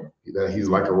lion. He's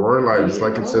like a roaring lion, just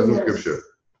like it says in Scripture.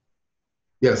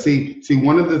 Yeah, see,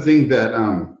 one of the things that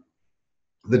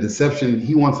the deception,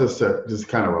 he wants us to just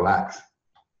kind of relax,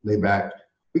 lay back.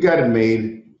 We got it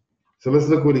made. So let's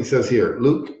look what he says here.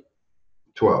 Luke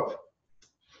 12.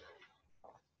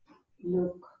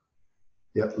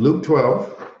 Luke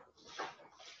 12,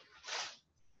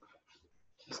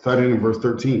 starting in verse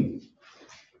 13.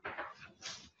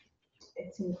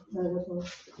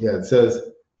 Yeah, it says,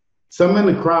 some in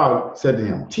the crowd said to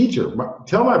him, teacher,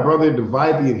 tell my brother to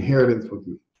divide the inheritance with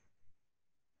me.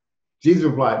 Jesus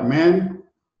replied, man,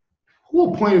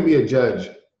 who appointed me a judge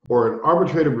or an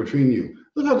arbitrator between you?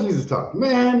 Look how Jesus talked.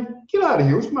 Man, get out of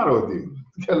here. What's the matter with you?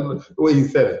 Kind of the way he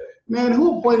said it. Man,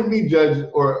 who appointed me judge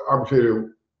or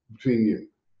arbitrator between you?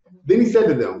 Then he said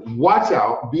to them, watch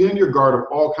out, be on your guard of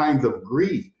all kinds of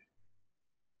greed.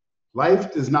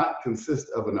 Life does not consist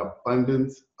of an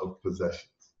abundance of possessions.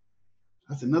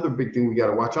 That's another big thing we got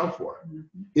to watch out for,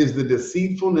 is the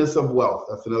deceitfulness of wealth.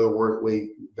 That's another way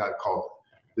God called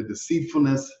it, the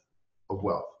deceitfulness of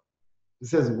wealth. It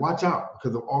says, watch out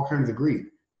because of all kinds of greed.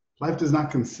 Life does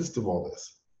not consist of all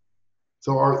this.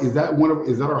 So is that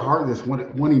our heart that's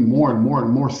wanting more and more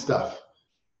and more stuff?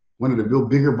 Wanted to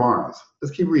build bigger barns.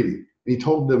 Let's keep reading. And he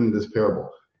told them this parable.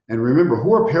 And remember,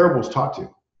 who are parables taught to?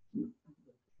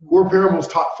 Who are parables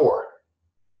taught for?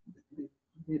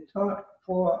 They're taught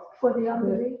for the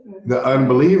unbelievers. The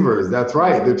unbelievers, that's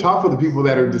right. They're taught for the people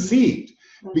that are deceived.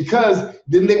 Because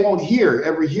then they won't hear.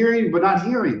 Every hearing, but not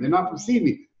hearing. They're not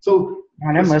perceiving. So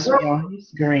that must be on his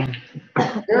screen.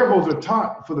 Parables are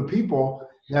taught for the people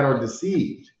that are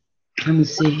deceived. Let me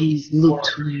see, he's Luke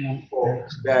 12.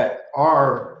 That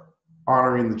are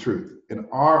honoring the truth and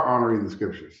are honoring the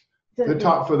Scriptures. They're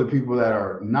taught for the people that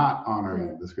are not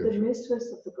honoring the Scripture. The mysteries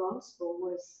of the gospel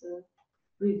was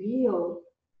revealed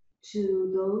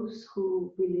to those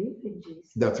who believe in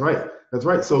Jesus. That's right. That's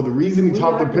right. So the reason he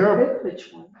taught the parable,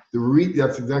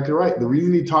 that's exactly right. The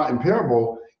reason he taught in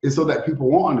parable is so that people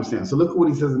won't understand. So look at what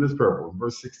he says in this parable, in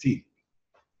verse 16.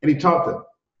 And he taught them,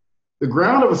 the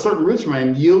ground of a certain rich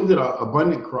man yielded an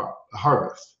abundant a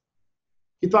harvest.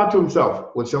 He thought to himself,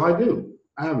 what shall I do?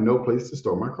 I have no place to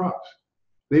store my crops.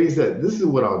 Then he said, this is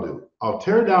what I'll do. I'll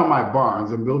tear down my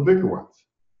barns and build bigger ones.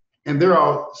 And there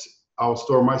I'll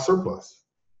store my surplus.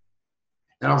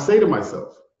 And I'll say to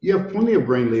myself, you have plenty of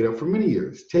grain laid up for many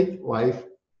years. Take life,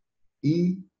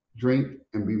 eat, drink,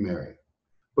 and be merry.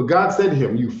 But God said to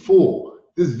him, you fool,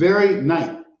 this very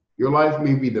night your life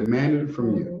may be demanded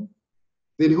from you.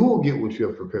 Then who will get what you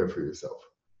have prepared for yourself?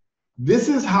 This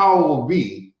is how it will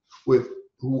be with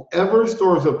whoever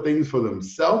stores up things for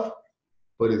themselves,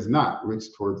 but is not rich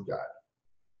towards God.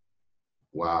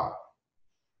 Wow.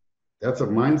 That's a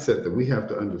mindset that we have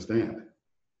to understand.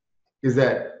 Is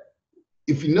that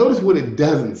if you notice what it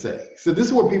doesn't say, so this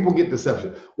is where people get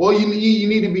deception. Well, you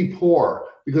need to be poor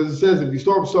because it says if you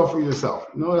store up stuff for yourself.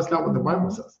 No, that's not what the Bible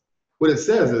says. What it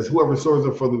says is whoever stores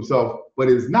up for themselves, but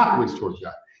is not rich towards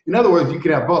God. In other words, you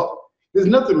can have both. There's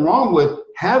nothing wrong with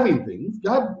having things.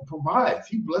 God provides.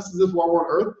 He blesses us while we're on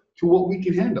earth to what we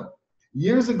can handle.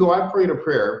 Years ago, I prayed a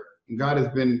prayer, and God has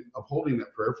been upholding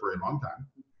that prayer for a long time.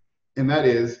 And that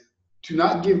is, to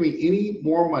not give me any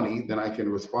more money than I can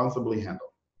responsibly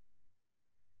handle.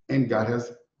 And God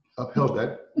has upheld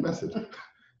that message,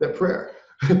 that prayer.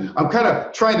 I'm kind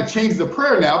of trying to change the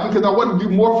prayer now because I want to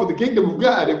do more for the kingdom of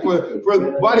God and for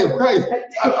the body of Christ.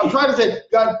 I'm trying to say,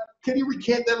 God, can you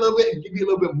recant that a little bit and give me a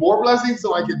little bit more blessing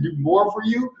so I can do more for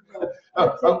you?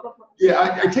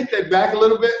 I take that back a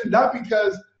little bit, not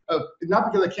because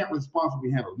I can't responsibly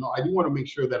handle it. No, I do want to make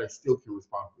sure that I still can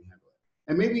responsibly handle it.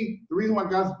 And maybe the reason why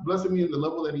God's blessing me in the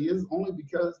level that he is only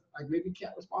because I maybe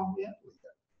can't responsibly handle it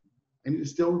yet. I need to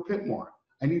still repent more.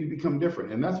 I need to become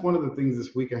different. And that's one of the things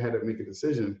this week I had to make a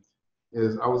decision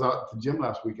is I was out at the gym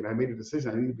last week and I made a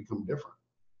decision. I need to become different.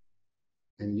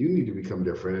 And you need to become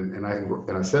different. And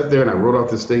I sat there and I wrote out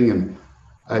this thing and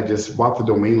I just bought the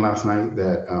domain last night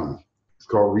that it's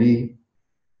called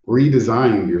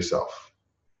Redesign Yourself.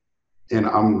 And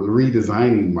I'm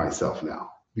redesigning myself now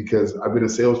because I've been a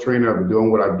sales trainer. I've been doing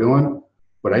what I'm doing,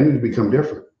 but I need to become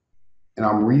different. And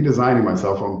I'm redesigning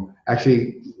myself. I'm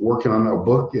actually working on a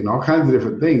book and all kinds of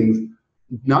different things,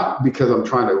 not because I'm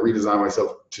trying to redesign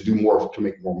myself to do more, to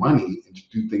make more money and to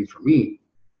do things for me,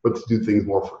 but to do things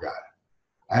more for God.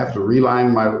 I have to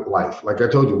realign my life. Like I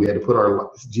told you, we had to put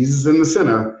our Jesus in the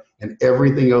center and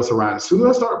everything else around. As soon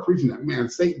as I started preaching that, man,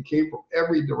 Satan came from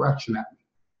every direction at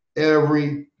me,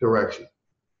 every direction.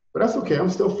 But that's okay. I'm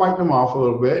still fighting him off a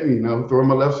little bit, and, throwing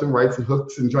my lefts and rights and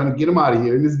hooks and trying to get him out of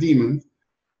here and his demons.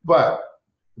 But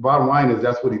the bottom line is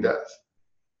that's what he does.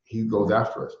 He goes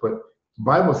after us. But the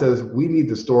Bible says we need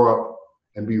to store up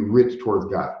and be rich towards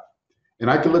God. And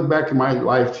I can look back in my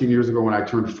life 10 years ago when I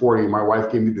turned 40, my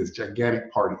wife gave me this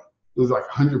gigantic party. It was like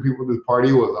 100 people at this party.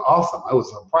 It was awesome. It was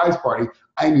a surprise party.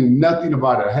 I knew nothing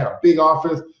about it. I had a big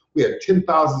office. We had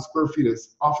 10,000 square feet of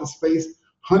office space,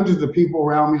 hundreds of people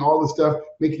around me, all this stuff,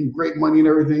 making great money and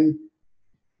everything.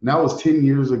 And that was 10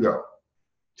 years ago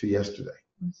to yesterday.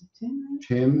 Was it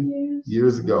 10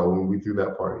 years ago when we threw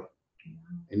that party.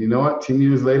 And you know what? 10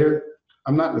 years later,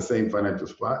 I'm not in the same financial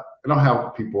spot. I don't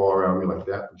have people all around me like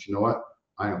that. But you know what?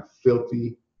 I am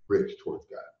filthy rich towards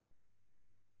God.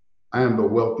 I am the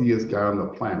wealthiest guy on the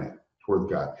planet towards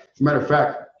God. As a matter of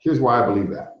fact, here's why I believe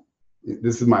that.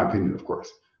 This is my opinion, of course.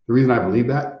 The reason I believe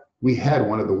that, we had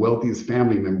one of the wealthiest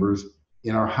family members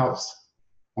in our house,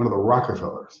 one of the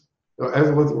Rockefellers. As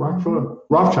it was Rockefeller,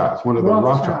 Rothschilds, one of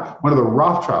the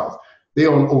Rothschilds. They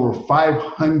own over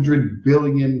 $500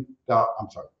 billion. I'm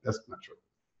sorry, that's not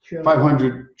true.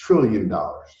 $500 trillion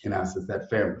in assets, that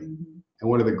family. Mm-hmm. And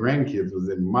one of the grandkids was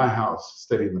in my house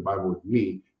studying the Bible with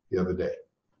me the other day.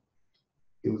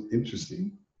 It was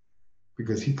interesting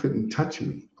because he couldn't touch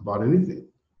me about anything.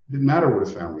 It didn't matter what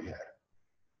his family had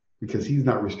because he's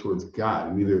not rich towards God,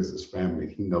 and neither is his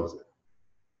family. He knows it.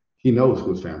 He knows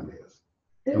who his family is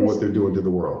and what they're doing to the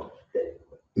world.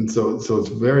 And so it's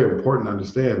very important to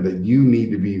understand that you need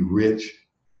to be rich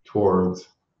towards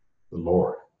the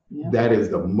Lord. Yeah. That is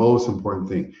the most important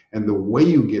thing. And the way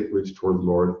you get rich towards the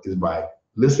Lord is by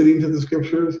listening to the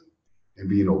scriptures and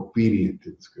being obedient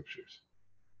to the scriptures.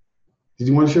 Did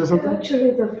you want to share something?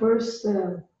 Actually, the first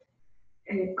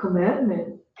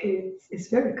commandment is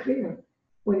very clear.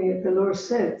 When the Lord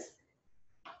says,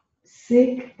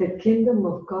 seek the kingdom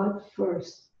of God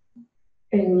first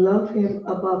and love him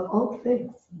above all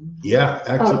things. Yeah,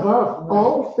 actually. Above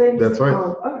all things. That's right.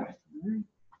 On earth.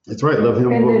 That's right. Love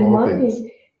him above all things.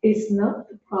 Money is not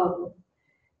the problem.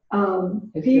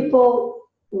 People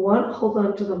want to hold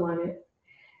on to the money.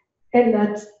 And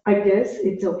that's, I guess,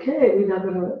 it's okay. We're not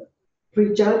going to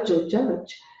prejudge or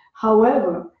judge.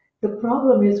 However, the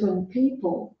problem is when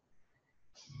people,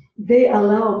 they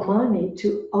allow money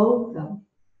to owe them.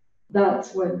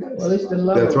 That's when there's it's the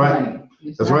love That's of right. money.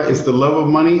 That's right. It's the love of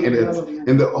money, and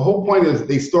the whole point is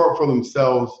they store up for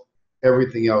themselves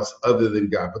everything else other than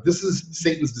God. But this is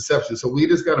Satan's deception. So we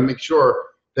just got to make sure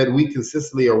that we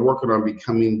consistently are working on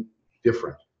becoming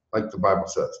different, like the Bible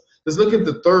says. Let's look at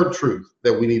the third truth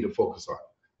that we need to focus on,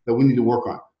 that we need to work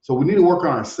on. So we need to work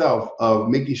on ourselves of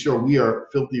making sure we are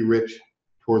filthy rich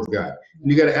towards God.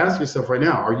 And you got to ask yourself right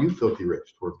now, are you filthy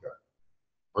rich towards God?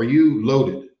 Are you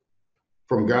loaded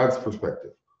from God's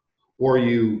perspective? Or are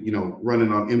you,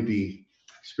 running on empty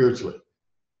spiritually?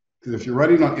 Because if you're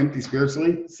running on empty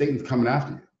spiritually, Satan's coming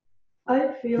after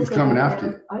you. He's coming after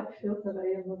you. I feel that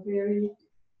I am a very,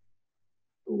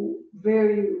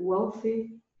 very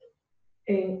wealthy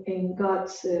in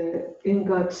God's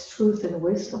truth and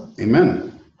wisdom.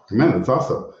 Amen. Amen. That's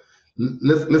awesome.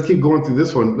 Let's keep going through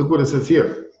this one. Look what it says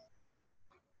here.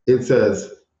 It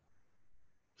says,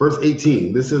 verse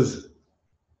 18. This is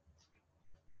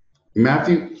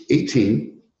Matthew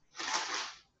 18,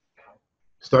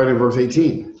 starting in verse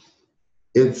 18.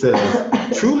 It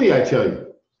says, truly I tell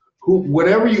you,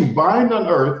 Whatever you bind on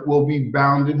earth will be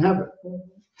bound in heaven.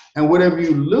 And whatever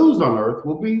you lose on earth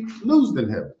will be loosed in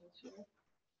heaven.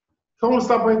 So I want to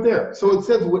stop right there. So it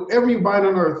says, whatever you bind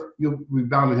on earth, you'll be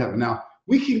bound in heaven. Now,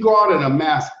 we can go out and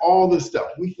amass all this stuff.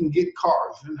 We can get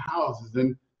cars and houses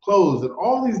and clothes and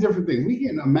all these different things. We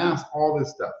can amass all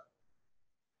this stuff.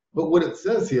 But what it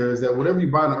says here is that whatever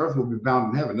you bind on earth will be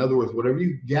bound in heaven. In other words, whatever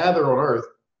you gather on earth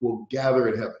will gather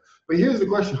in heaven. But here's the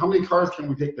question. How many cars can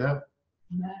we take to heaven?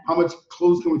 How much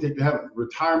clothes can we take to heaven?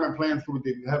 Retirement plans can we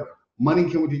take to heaven? Money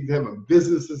can we take to heaven?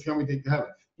 Businesses can we take to heaven?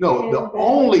 No, the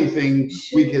only thing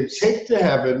we can take to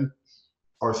heaven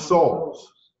are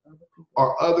souls,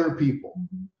 are other people.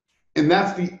 And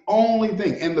that's the only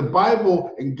thing. And the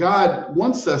Bible and God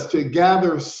wants us to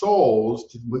gather souls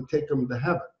to take them to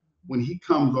heaven when he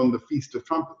comes on the Feast of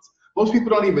Trumpets. Most people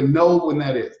don't even know when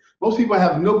that is. Most people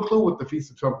have no clue what the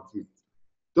Feast of Trumpets means.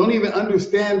 Don't even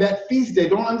understand that feast day.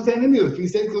 Don't understand any of the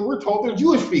feast days because we're told they're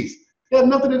Jewish feasts. They have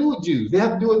nothing to do with Jews. They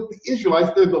have to do with the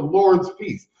Israelites. They're the Lord's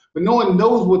feast. But no one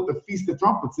knows what the Feast of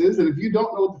Trumpets is. And if you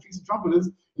don't know what the Feast of Trumpets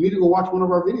is, you need to go watch one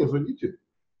of our videos on YouTube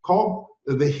called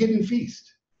The Hidden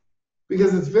Feast.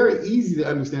 Because it's very easy to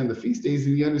understand the feast days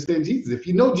and you understand Jesus. If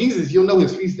you know Jesus, you'll know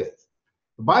his feast days.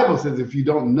 The Bible says if you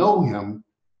don't know him,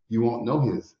 you won't know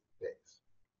his days.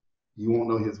 You won't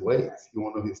know his ways. You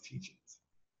won't know his teachings.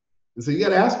 And so you got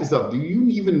to ask yourself, do you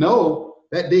even know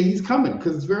that day he's coming?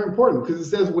 Because it's very important. Because it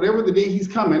says whatever the day he's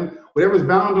coming, whatever's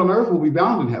bound on earth will be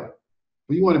bound in heaven.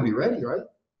 But you want to be ready, right?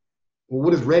 Well,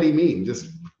 what does ready mean? Just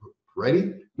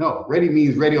ready? No, ready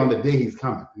means ready on the day he's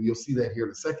coming. And you'll see that here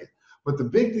in a second. But the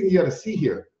big thing you got to see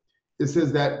here, it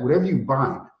says that whatever you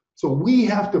bind. So we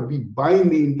have to be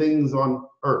binding things on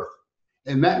earth.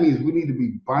 And that means we need to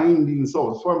be binding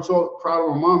souls. That's why I'm so proud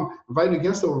of my mom inviting a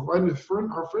guest over,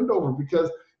 inviting our friend over, because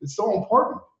it's so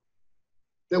important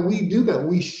that we do that.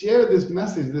 We share this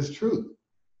message, this truth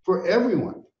for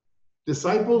everyone.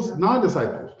 Disciples,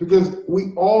 non-disciples, because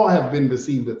we all have been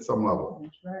deceived at some level.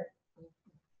 That's right.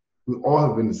 We all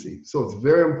have been deceived. So it's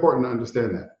very important to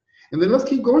understand that. And then let's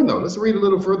keep going though. Let's read a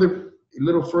little further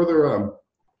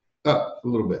up a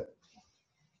little bit.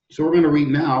 So we're going to read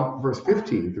now verse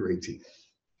 15 through 18.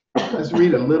 Let's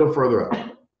read a little further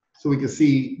up so we can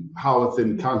see how it's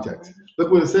in context.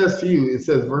 Look what it says to you. It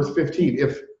says verse 15,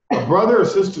 if a brother or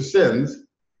sister sins,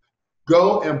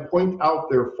 go and point out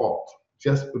their fault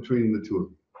just between the two of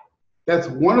you. That's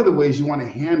one of the ways you want to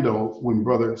handle when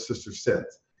brother or sister sins.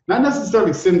 Not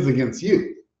necessarily sins against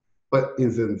you, but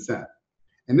is in sin.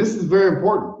 And this is very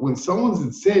important. When someone's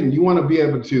in sin, you want to be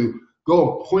able to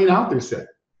go and point out their sin.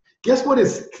 Guess what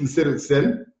is considered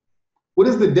sin? What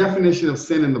is the definition of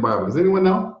sin in the Bible? Does anyone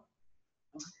know?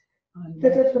 The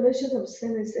definition of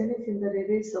sin is anything that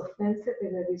it is offensive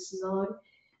and that is not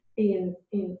in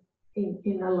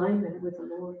alignment with the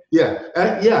Lord. Yeah,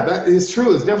 that is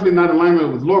true. It's definitely not in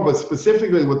alignment with the Lord, but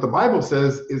specifically what the Bible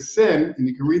says is sin, and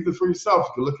you can read this for yourself.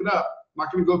 You can look it up. I'm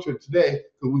not going to go to it today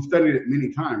because we've studied it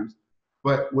many times.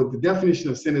 But what the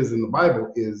definition of sin is in the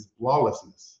Bible is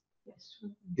lawlessness,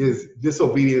 is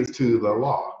disobedience to the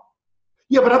law.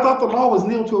 Yeah, but I thought the law was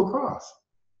nailed to a cross.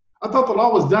 I thought the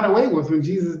law was done away with when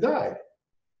Jesus died.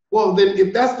 Well, then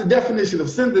if that's the definition of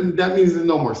sin, then that means there's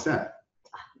no more sin.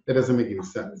 That doesn't make any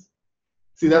sense.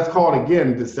 See, that's called,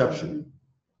 again, deception.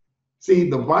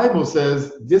 See, the Bible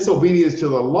says disobedience to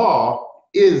the law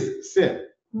is sin.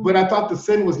 But I thought the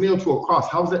sin was nailed to a cross.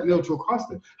 How is that nailed to a cross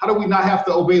then? How do we not have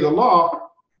to obey the law?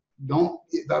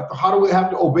 How do we have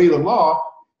to obey the law?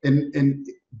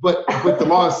 But the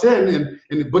law is sin,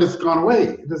 but it's gone away.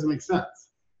 It doesn't make sense.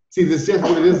 See, this just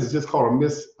what it is. It's just called a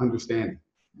misunderstanding.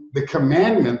 The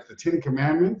commandments, the 10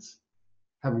 commandments,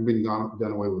 haven't been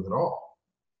done away with at all.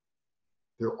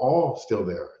 They're all still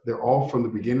there. They're all from the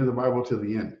beginning of the Bible to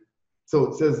the end. So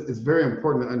it says it's very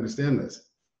important to understand this.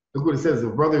 Look what it says, the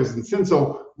brothers in sin.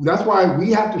 So that's why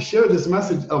we have to share this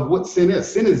message of what sin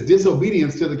is. Sin is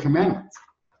disobedience to the commandments.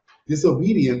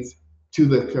 Disobedience to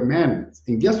the commandments.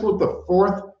 And guess what the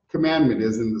 4th commandment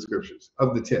is in the scriptures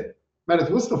of the 10? Matters,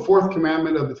 what's the 4th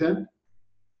commandment of the 10?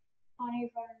 Honor your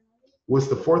father and mother. What's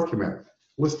the 4th commandment?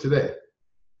 What's today?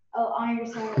 Oh, honor your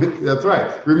Sabbath. That's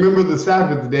right. Remember the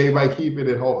Sabbath day by keeping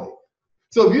it holy.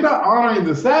 So if you're not honoring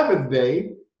the Sabbath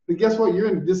day, then guess what? You're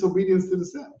in disobedience to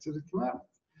the commandments.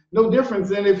 No difference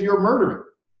than if you're murdering.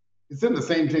 It's in the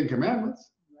same 10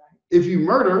 commandments. If you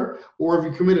murder or if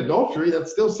you commit adultery,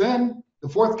 that's still sin. The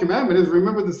 4th commandment is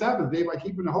remember the Sabbath day by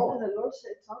keeping it holy. The Lord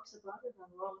talks about it on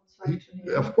Romans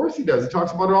 5:28. Of course he does. He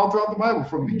talks about it all throughout the Bible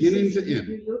from beginning to end.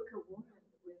 You look at woman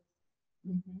with,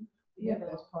 Yeah,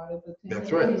 that's part of the thing.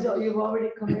 That's right. You've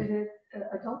already committed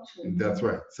adultery. That's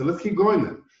right. So let's keep going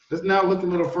then. Let's now look a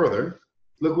little further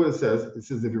Look what it says. It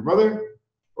says, if your brother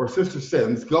or sister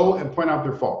sins, go and point out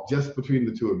their fault just between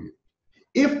the two of you.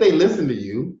 If they listen to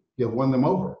you, you have won them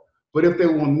over. But if they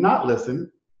will not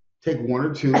listen, take one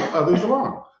or two others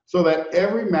along, so that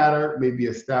every matter may be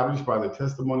established by the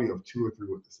testimony of 2 or 3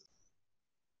 witnesses.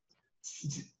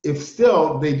 If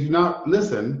still they do not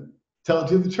listen, tell it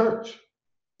to the church.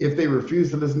 If they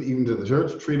refuse to listen even to the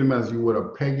church, treat them as you would a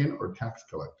pagan or tax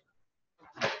collector.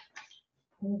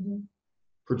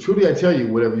 For truly I tell you,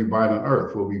 whatever you bind on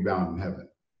earth will be bound in heaven,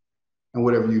 and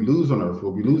whatever you lose on earth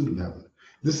will be loosed in heaven.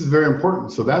 This is very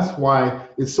important. So that's why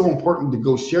it's so important to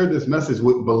go share this message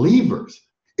with believers.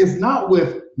 It's not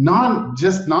with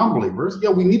just non-believers.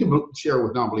 Yeah, we need to share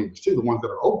with non-believers too, the ones that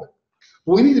are open.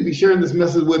 But we need to be sharing this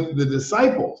message with the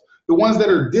disciples, the ones that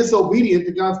are disobedient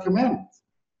to God's commandments,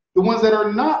 the ones that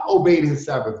are not obeying his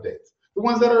Sabbath days, the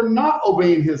ones that are not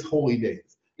obeying his holy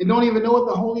days, and don't even know what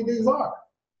the holy days are.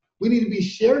 We need to be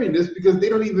sharing this because they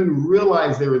don't even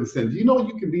realize they're in sin. Do you know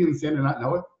you can be in sin and not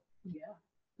know it?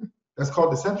 Yeah. That's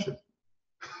called deception.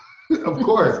 Of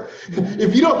course.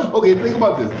 If you don't, okay, think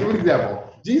about this. Give an example.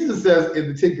 Jesus says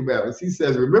in the 10 Commandments, he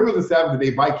says, remember the Sabbath day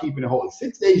by keeping it holy.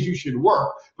 6 days you should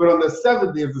work, but on the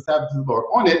 7th day is the Sabbath of the Lord.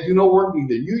 On it, do no work,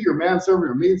 neither you, your manservant,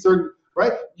 or maidservant,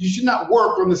 right? You should not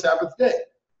work on the Sabbath day.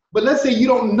 But let's say you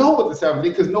don't know what the Sabbath day,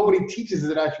 because nobody teaches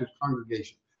it at your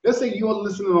congregation. Let's say you're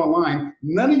listening online,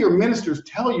 none of your ministers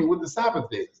tell you what the Sabbath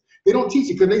day is. They don't teach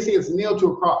it because they say it's nailed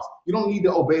to a cross. You don't need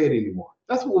to obey it anymore.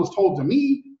 That's what was told to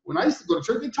me when I used to go to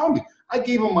church. They told me. I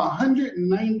gave them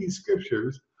 190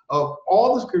 scriptures of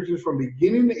all the scriptures from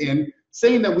beginning to end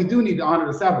saying that we do need to honor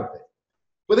the Sabbath day.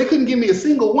 But they couldn't give me a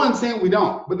single one saying we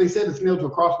don't. But they said it's nailed to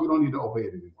a cross. We don't need to obey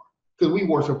it anymore because we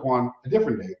worship on a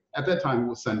different day. At that time, it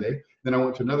was Sunday. Then I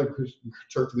went to another Christian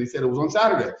church and they said it was on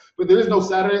Saturday. But there is no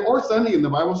Saturday or Sunday in the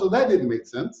Bible, so that didn't make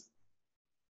sense.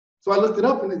 So I looked it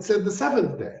up and it said the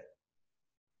 7th day.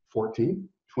 14th,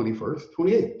 21st,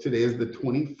 28th. Today is the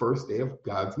 21st day of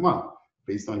God's month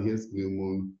based on his new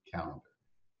moon calendar.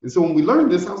 And so when we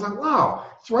learned this, I was like, wow,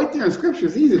 it's right there in scripture.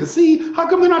 It's easy to see. How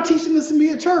come they're not teaching this to me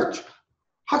at church?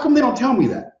 How come they don't tell me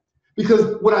that?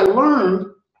 Because what I learned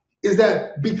is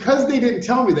that because they didn't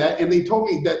tell me that, and they told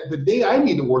me that the day I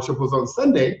need to worship was on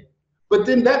Sunday, but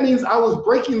then that means I was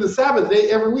breaking the Sabbath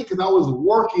day every week because I was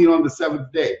working on the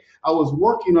 7th day. I was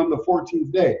working on the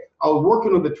 14th day. I was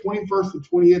working on the 21st and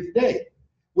 20th day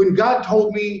when God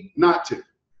told me not to.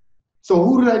 So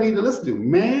who did I need to listen to,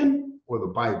 man or the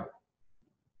Bible?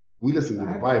 We listened to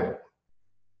the Bible,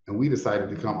 and we decided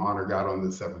to come honor God on the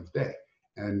 7th day,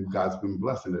 and God's been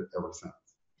blessing it ever since.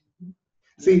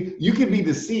 See, you can be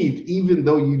deceived even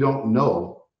though you don't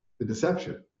know the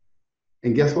deception.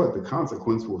 And guess what? The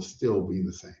consequence will still be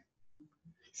the same.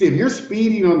 See, if you're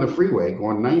speeding on the freeway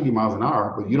going 90 miles an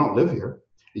hour, but you don't live here,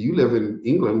 and you live in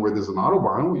England where there's an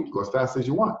autobahn where you can go as fast as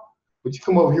you want. But you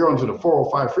come over here onto the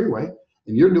 405 freeway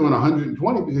and you're doing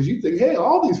 120 because you think, hey,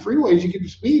 all these freeways, you get to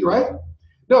speed, right?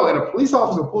 No, and a police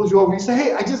officer pulls you over. You say,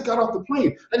 hey, I just got off the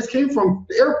plane. I just came from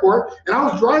the airport and I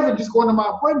was driving just going to my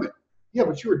appointment. Yeah,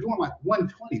 but you were doing like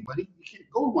 120, buddy. You can't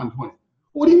go 120.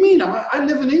 What do you mean? I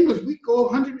live in England. We go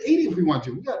 180 if we want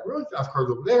to. We got really fast cars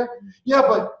over there. Yeah,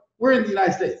 but we're in the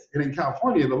United States. And in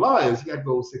California, the law is you got to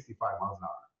go 65 miles an hour.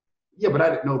 Yeah, but I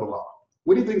didn't know the law.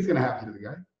 What do you think is going to happen to the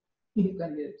guy? He's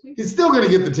gonna get a ticket. He's still going to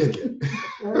get the ticket,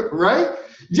 right?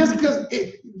 Just because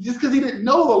he didn't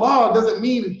know the law doesn't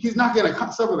mean he's not going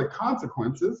to suffer the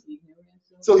consequences.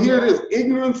 So here it is.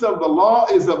 Ignorance of the law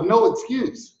is of no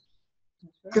excuse.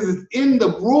 Because it's in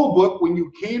the rule book. When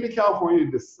you came to California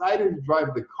and decided to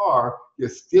drive the car, you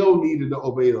still needed to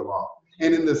obey the law.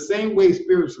 And in the same way,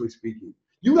 spiritually speaking,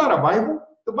 you got a Bible.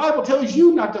 The Bible tells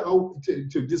you not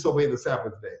to disobey the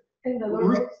Sabbath day. And the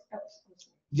Lord,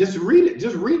 just read it.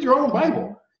 Just read your own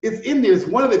Bible. It's in there. It's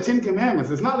one of the 10 Commandments.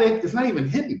 It's not even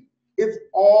hidden. It's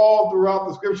all throughout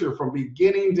the scripture from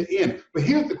beginning to end. But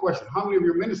here's the question. How many of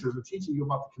your ministers are teaching you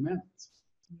about the commandments?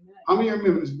 How many of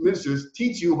your ministers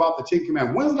teach you about the 10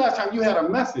 Commandments? When's the last time you had a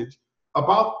message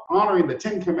about honoring the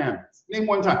 10 Commandments? Name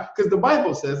one time. Because the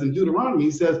Bible says in Deuteronomy,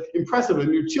 it says, impress it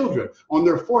on your children, on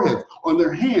their foreheads, on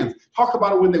their hands. Talk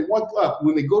about it when they wake up,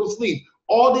 when they go to sleep.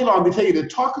 All day long, they tell you to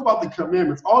talk about the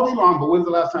commandments all day long, but when's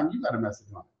the last time you got a message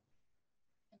on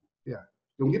it? Yeah,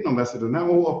 don't get no message on that.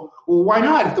 Well, why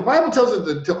not? If the Bible tells us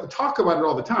to talk about it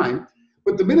all the time,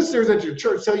 but the ministers at your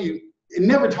church tell you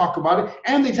never talk about it,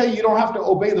 and they tell you don't have to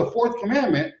obey the 4th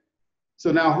commandment.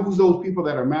 So now who's those people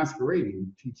that are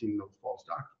masquerading, teaching those false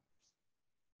doctrines?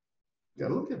 You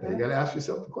gotta look at that. You gotta ask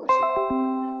yourself the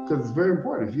question. Because it's very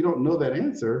important. If you don't know that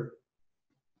answer,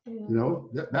 you know,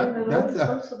 that's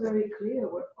also very clear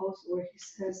where he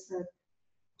says that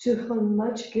To whom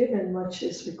much given, much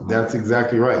is required. That's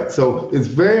exactly right. So it's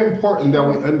very important that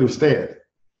we understand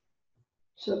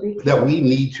So be that we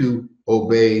need to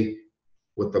obey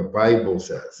what the Bible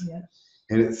says. Yes.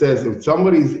 And it says if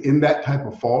somebody's in that type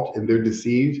of fault and they're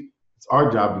deceived, it's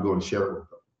our job to go and share it with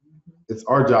them. It's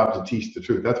our job to teach the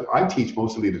truth. That's what I teach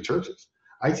mostly to churches.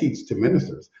 I teach to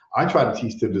ministers. I try to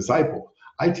teach to disciples.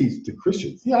 I teach to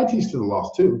Christians. Yeah, I teach to the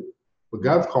lost too. But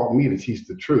God's called me to teach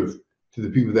the truth to the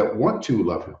people that want to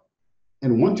love him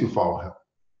and want to follow him.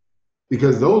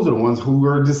 Because those are the ones who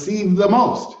are deceived the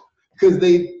most because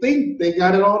they think they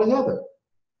got it all together.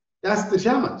 That's the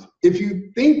challenge. If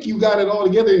you think you got it all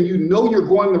together and you know you're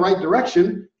going the right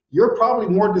direction, you're probably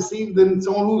more deceived than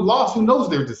someone who's lost who knows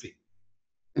they're deceived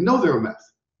and knows they're a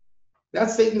mess.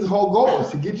 That's Satan's whole goal,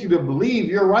 is to get you to believe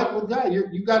you're right with God.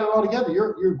 You got it all together.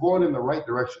 You're going in the right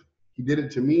direction. He did it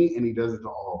to me and he does it to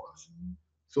all of us.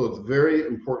 So it's very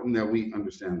important that we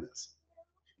understand this.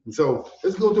 And so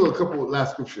let's go to a couple of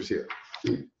last scriptures here.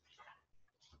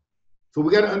 So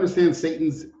we got to understand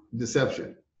Satan's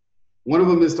deception. One of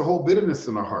them is to hold bitterness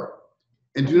in our heart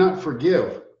and do not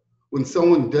forgive when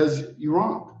someone does you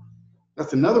wrong.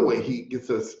 That's another way he gets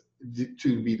us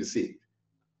to be deceived.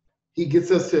 He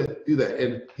gets us to do that.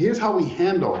 And here's how we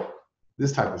handle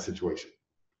this type of situation.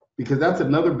 Because that's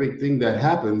another big thing that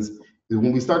happens is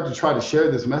when we start to try to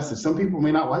share this message, some people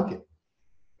may not like it.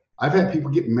 I've had people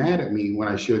get mad at me when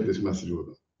I shared this message with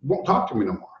them. Won't talk to me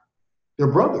no more. They're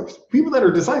brothers, people that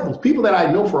are disciples, people that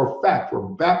I know for a fact were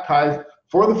baptized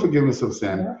for the forgiveness of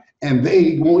sin, and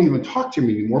they won't even talk to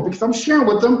me anymore because I'm sharing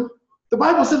with them. The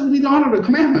Bible says we need to honor the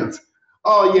commandments.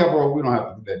 Oh yeah, bro, we don't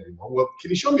have to do that anymore. Well,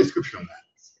 can you show me a scripture on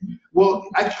that? Well,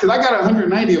 because I got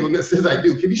 190 of them that says I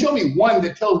do. Can you show me one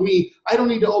that tells me I don't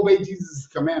need to obey Jesus'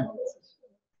 commandments?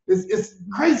 It's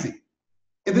crazy.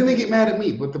 And then they get mad at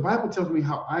me, but the Bible tells me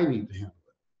how I need to handle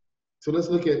it. So let's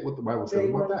look at what the Bible says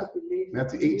about that.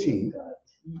 Matthew 18.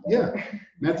 Yeah,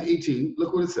 Matthew 18,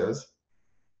 look what it says.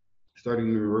 Starting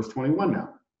in verse 21 now.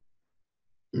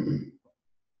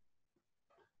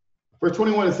 Verse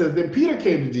 21, it says, then Peter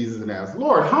came to Jesus and asked,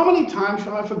 Lord, how many times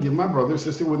shall I forgive my brother or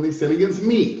sister when they sin against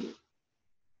me?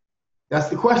 That's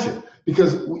the question.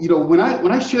 Because, you know, when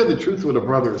I share the truth with a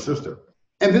brother or sister,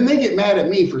 and then they get mad at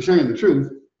me for sharing the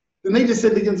truth, then they just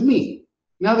sinned against me.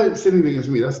 Now they're sinning against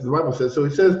me. That's what the Bible says. So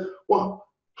he says, well,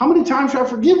 how many times shall I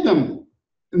forgive them?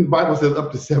 And the Bible says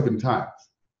up to 7 times.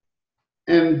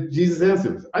 And Jesus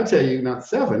answers, I tell you, not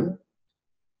 7,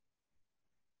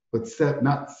 but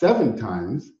not 7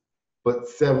 times, but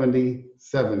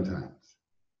 77 times.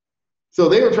 So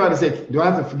they were trying to say, do I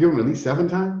have to forgive them at least 7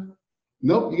 times?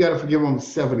 Nope, you got to forgive them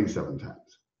 77 times.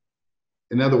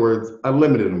 In other words, a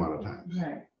limited amount of times.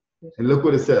 Right. And look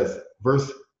what it says,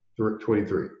 verse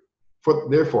 23.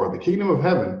 Therefore, the kingdom of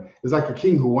heaven is like a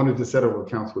king who wanted to settle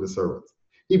accounts with his servants.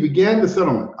 He began the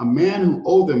settlement. A man who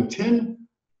owed them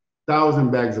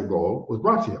 10,000 bags of gold was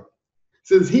brought to him.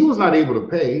 Since he was not able to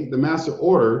pay, the master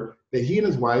ordered that he and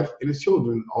his wife and his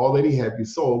children, all that he had, be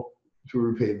sold to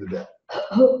repay the debt.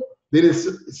 Then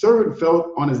his servant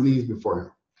fell on his knees before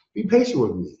him. Be patient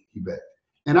with me, he begged,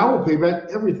 and I will pay back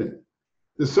everything.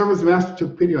 The servant's master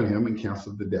took pity on him and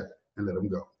canceled the debt and let him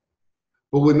go.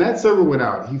 But when that servant went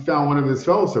out, he found one of his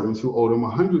fellow servants who owed him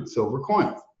 100 silver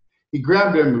coins. He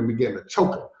grabbed him and began to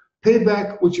choke him. Pay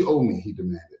back what you owe me, he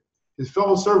demanded. His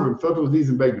fellow servant fell to his knees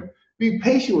and begged him, be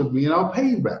patient with me and I'll pay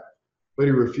you back. But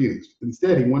he refused.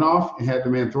 Instead, he went off and had the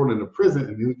man thrown into prison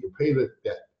until he could pay the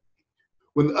debt.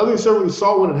 When the other servants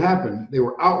saw what had happened, they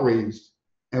were outraged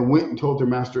and went and told their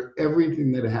master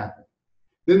everything that had happened.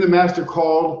 Then the master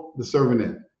called the servant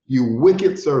in. You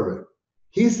wicked servant.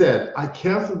 He said, I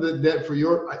canceled the debt for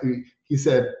he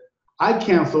said, I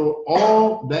cancel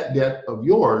all that debt of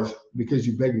yours because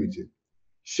you begged me to.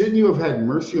 Shouldn't you have had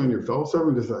mercy on your fellow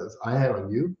servant as I had on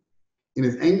you? In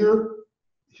his anger,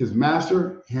 his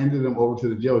master handed him over to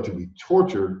the jail to be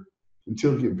tortured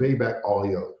until he could pay back all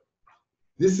he owed.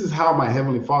 This is how my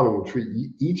heavenly Father will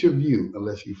treat each of you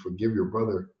unless you forgive your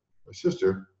brother or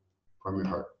sister from your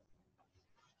heart.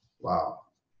 Wow.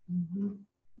 Mm-hmm.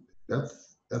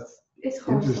 That's It's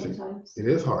hard interesting. sometimes. It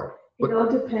is hard. It all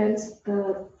depends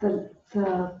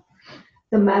the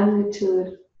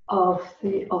magnitude of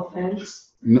the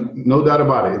offense No doubt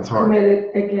about it. It's hard.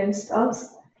 committed against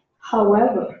us.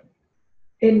 However,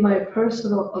 in my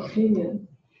personal opinion,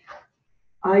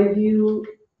 I view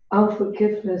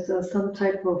unforgiveness as some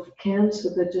type of cancer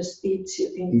that just eats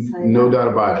you inside. No out. doubt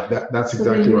about it. That's So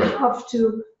exactly then you right. have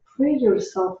to free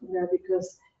yourself from that,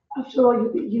 because after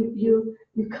all, you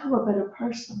become a better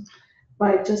person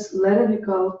by just letting it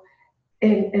go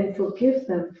and forgive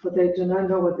them, for they do not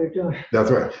know what they're doing.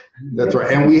 That's right. That's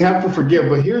right. And we have to forgive.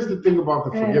 But here's the thing about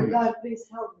the And forgiveness. God, please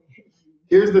help me.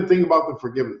 Here's the thing about the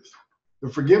forgiveness. The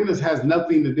forgiveness has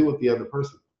nothing to do with the other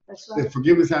person. That's The right.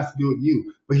 forgiveness has to do with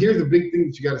you. But here's the big thing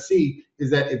that you got to see is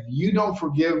that if you don't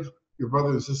forgive your brother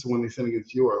and sister when they sin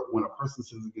against you, or when a person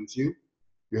sins against you,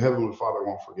 your heavenly Father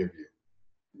won't forgive you.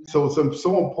 So it's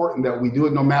so important that we do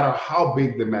it no matter how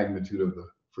big the magnitude of the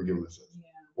forgiveness is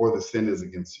or the sin is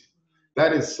against you.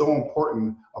 That is so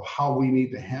important of how we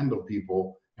need to handle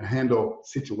people and handle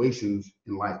situations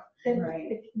in life. And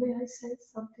Right. may I say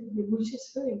something which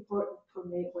is very important for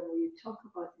me when we talk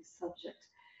about this subject?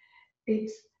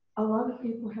 It's a lot of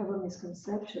people have a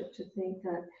misconception to think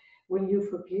that when you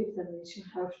forgive them, means you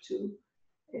have to,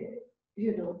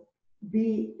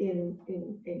 be in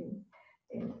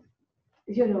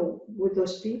with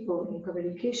those people in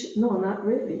communication. No, not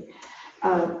really.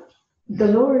 The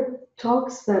Lord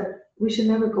talks that we should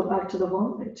never go back to the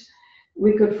vomit.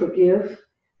 We could forgive,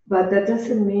 but that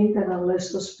doesn't mean that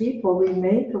unless those people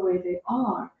remain the way they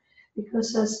are,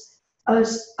 because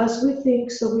as we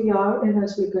think, so we are, and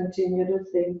as we continue to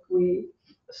think,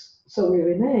 so we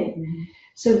remain. Mhm.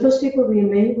 So if those people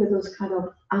remain with those kind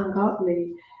of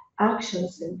ungodly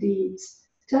actions and deeds,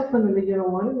 definitely you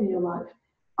don't want them in your life.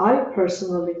 I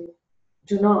personally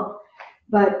do not.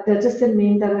 But that doesn't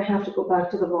mean that I have to go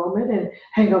back to the vomit and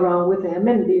hang around with them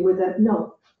and be with them.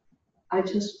 No, I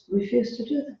just refuse to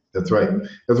do that. That's right.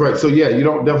 That's right. So yeah, you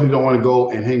definitely don't want to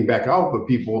go and hang back out with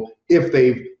people if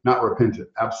they've not repented.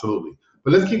 Absolutely.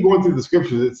 But let's keep going through the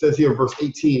scriptures. It says here, verse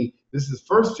 18. This is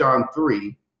 1 John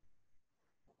 3,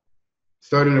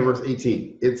 starting in verse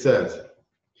 18. It says,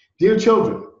 "Dear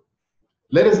children,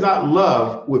 let us not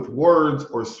love with words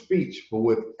or speech, but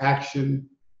with action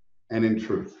and in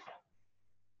truth."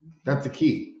 That's the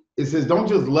key. It says, don't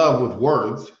just love with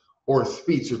words or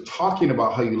speech or talking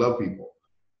about how you love people.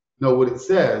 No, what it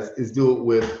says is do it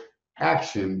with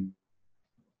action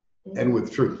and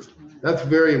with truth. That's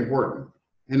very important.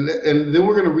 And then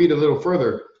we're going to read a little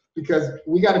further, because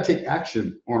we got to take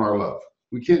action on our love.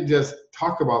 We can't just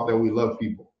talk about that we love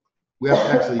people. We have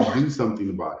to actually do something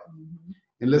about it.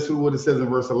 And listen to what it says in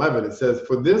verse 11. It says,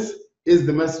 "For this is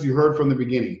the message you heard from the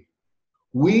beginning.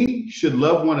 We should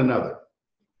love one another.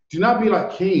 Do not be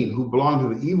like Cain, who belonged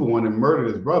to the evil one and murdered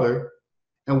his brother.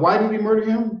 And why did he murder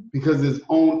him? Because his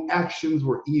own actions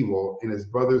were evil and his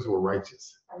brothers were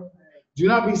righteous. Do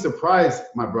not be surprised,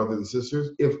 my brothers and sisters,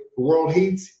 if the world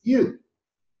hates you.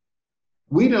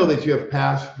 We know that you have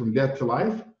passed from death to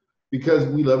life because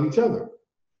we love each other.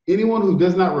 Anyone who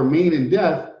does not remain in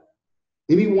death,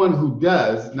 anyone who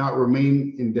does not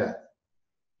remain in death."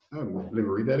 Let me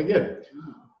read that again.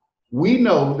 "We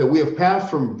know that we have passed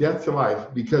from death to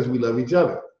life because we love each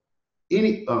other.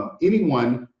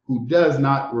 Anyone who does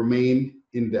not remain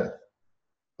in death.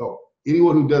 Oh,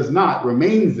 anyone who does not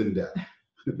remains in death."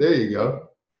 There you go.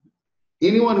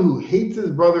 "Anyone who hates his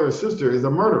brother or sister is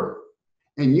a murderer.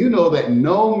 And you know that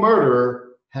no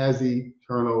murderer has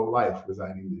eternal life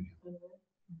residing in him."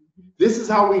 This is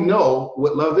how we know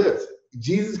what love is.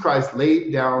 Jesus Christ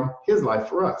laid down his life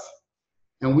for us.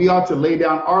 And we ought to lay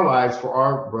down our lives for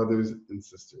our brothers and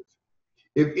sisters.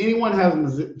 If anyone has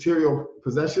material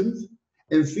possessions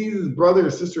and sees his brother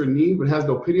or sister in need but has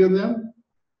no pity on them,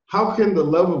 how can the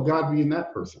love of God be in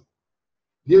that person?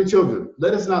 Dear children,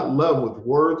 let us not love with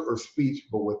words or speech,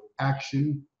 but with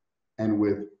action and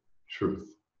with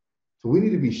truth. So we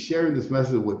need to be sharing this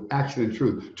message with action and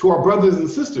truth to our brothers and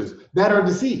sisters that are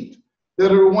deceived,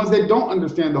 that are the ones that don't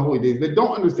understand the holy days, that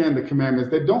don't understand the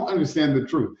commandments, that don't understand the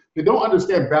truth, that don't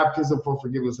understand baptism for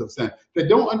forgiveness of sin, that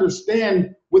don't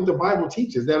understand what the Bible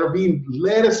teaches, that are being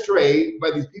led astray by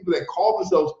these people that call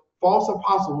themselves false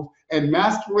apostles and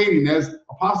masquerading as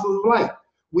apostles of light.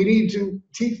 We need to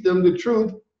teach them the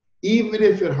truth, even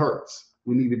if it hurts.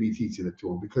 We need to be teaching it to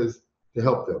them because to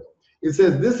help them. It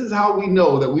says, "This is how we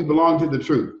know that we belong to the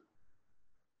truth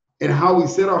and how we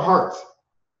set our hearts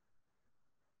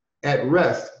at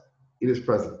rest in his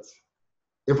presence.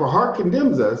 If our heart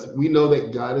condemns us, we know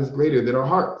that God is greater than our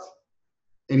hearts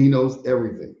and he knows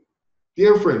everything.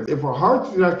 Dear friends, if our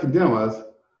hearts do not condemn us,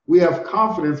 we have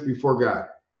confidence before God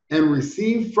and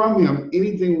receive from him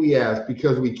anything we ask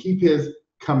because we keep his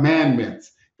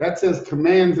commandments." That says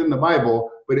commands in the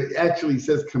Bible, but it actually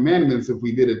says commandments if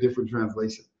we did a different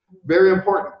translation. Very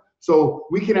important. So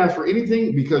we can ask for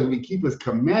anything because we keep his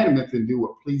commandments and do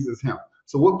what pleases him.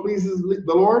 So what pleases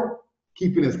the Lord?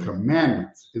 Keeping his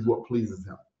commandments is what pleases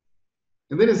him.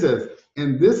 And then it says,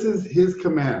 "And this is his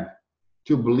command,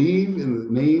 to believe in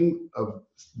the name of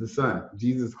the Son,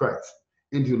 Jesus Christ,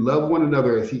 and to love one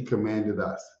another as he commanded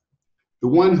us. The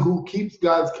one who keeps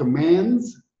God's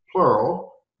commands,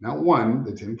 plural, not one,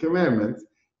 the 10 commandments,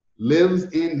 lives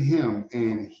in him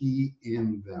and he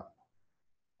in them.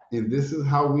 And this is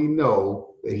how we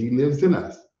know that he lives in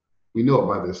us. We know it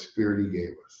by the Spirit he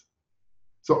gave us.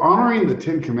 So honoring the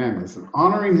 10 commandments and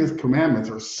honoring his commandments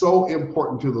are so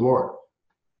important to the Lord.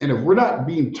 And if we're not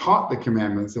being taught the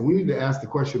commandments, then we need to ask the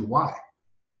question, why?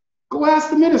 Go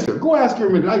ask the minister. Go ask your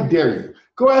minister. I dare you.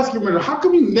 Go ask your minister. How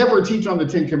come you never teach on the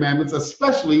 10 commandments,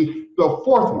 especially the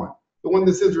fourth one, the one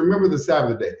that says, remember the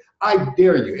Sabbath day? I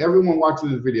dare you. Everyone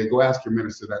watching this video, go ask your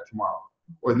minister that tomorrow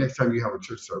or the next time you have a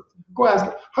church service. Go ask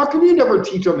him. How come you never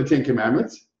teach on the 10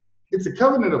 commandments? It's a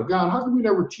covenant of God. How come you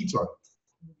never teach on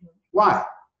it? Why?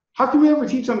 How come you never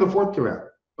teach on the fourth commandment?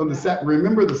 On the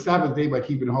remember the Sabbath day by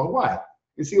keeping it holy. Why?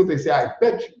 And see what they say. I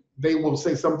bet they will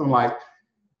say something like,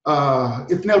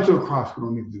 it's nailed to the cross. We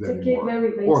don't need to do that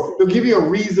anymore. Or they'll give you a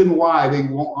reason why they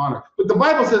won't honor. But the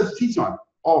Bible says to teach on it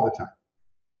all the time.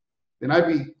 Then I'd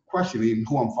be questioning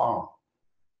who I'm following.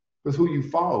 Because who you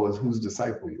follow is whose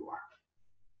disciple you are.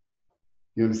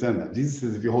 You understand that? Jesus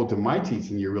says if you hold to my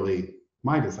teaching, you're really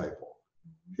my disciple.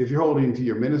 If you're holding to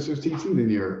your minister's teaching, then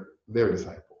you're their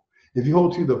disciple. If you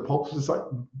hold to the Pope's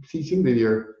teaching, then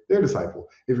you're their disciple.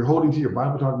 If you're holding to your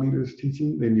Bible talk leader's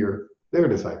teaching, then you're their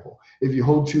disciple. If you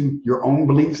hold to your own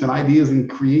beliefs and ideas and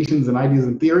creations and ideas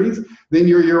and theories, then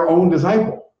you're your own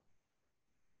disciple.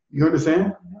 You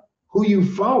understand? Who you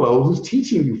follow, whose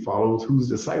teaching you follow, is whose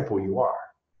disciple you are.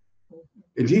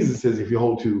 And Jesus says, if you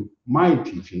hold to my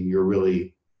teaching, you're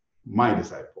really my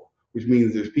disciple, which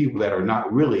means there's people that are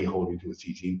not really holding to his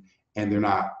teaching and they're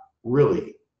not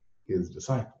really his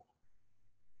disciple.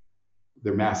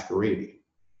 They're masquerading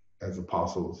as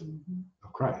apostles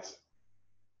of Christ.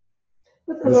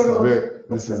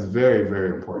 This is very,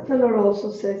 very important. The Lord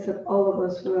also says that all of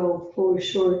us will fall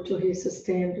short to his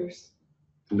standards.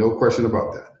 No question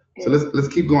about that. So let's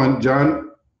keep going. 1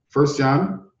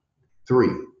 John 3.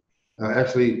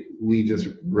 Actually, we just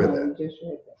read that.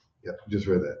 Yeah, just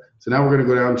read that. So now we're going to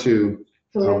go down to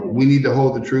we need to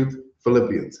hold the truth,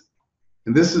 Philippians.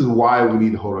 And this is why we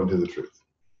need to hold on to the truth.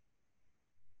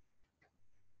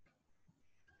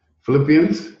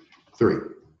 Philippians 3.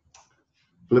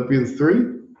 Philippians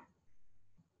 3,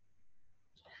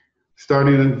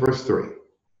 starting in verse 3.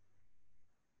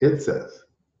 It says,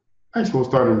 actually we'll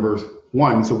start in verse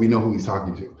 1 so we know who he's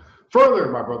talking to.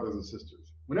 Further, my brothers and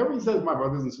sisters, whenever he says my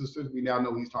brothers and sisters, we now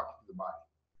know he's talking to the body.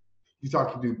 He's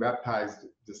talking to baptized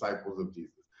disciples of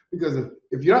Jesus. Because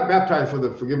if you're not baptized for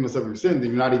the forgiveness of your sin, then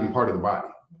you're not even part of the body.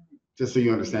 Just so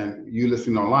you understand, you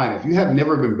listening online, if you have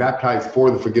never been baptized for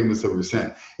the forgiveness of your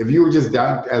sin, if you were just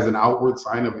down as an outward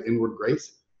sign of inward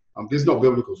grace, there's no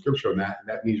biblical scripture on that. And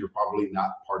that means you're probably not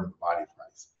part of the body of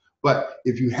Christ. But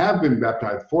if you have been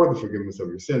baptized for the forgiveness of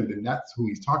your sin, then that's who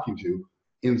he's talking to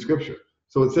in scripture.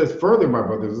 So it says, further, my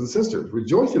brothers and sisters,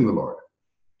 rejoice in the Lord.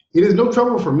 It is no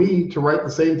trouble for me to write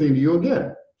the same thing to you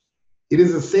again. It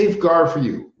is a safeguard for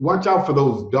you. Watch out for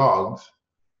those dogs,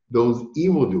 those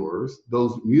evildoers,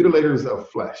 those mutilators of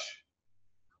flesh.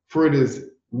 For it is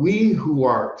we who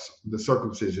are the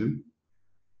circumcision,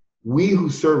 we who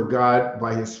serve God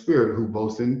by his Spirit, who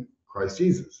boast in Christ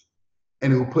Jesus,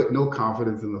 and who put no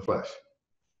confidence in the flesh.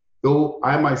 Though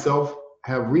I myself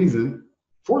have reason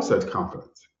for such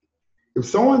confidence. If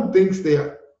someone thinks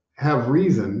they have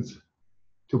reasons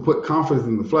to put confidence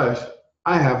in the flesh,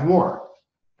 I have more.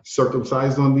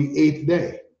 Circumcised on the 8th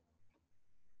day.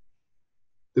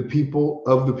 The people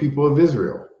of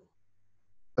Israel,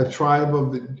 a tribe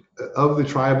of the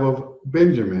tribe of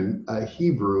Benjamin, a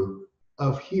Hebrew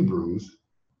of Hebrews,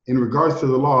 in regards to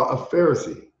the law, a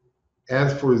Pharisee,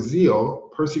 as for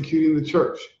zeal, persecuting the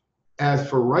church, as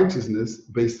for righteousness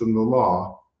based on the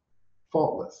law,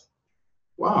 faultless.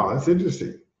 Wow, that's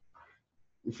interesting.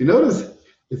 If you notice,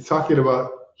 it's talking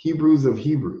about Hebrews of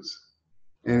Hebrews,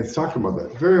 and it's talking about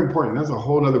that. Very important. That's a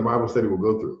whole other Bible study we'll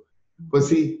go through. But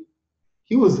see,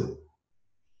 he was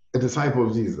a disciple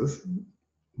of Jesus,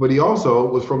 but he also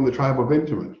was from the tribe of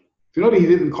Benjamin. If you notice, he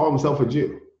didn't call himself a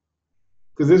Jew,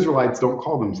 because Israelites don't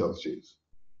call themselves Jews.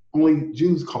 Only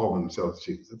Jews call themselves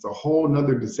Jews. It's a whole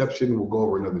nother deception we'll go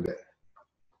over another day.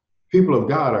 People of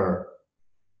God are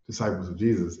disciples of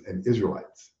Jesus and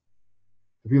Israelites.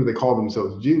 The people that call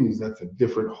themselves Jews, that's a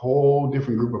whole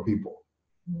different group of people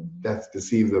that's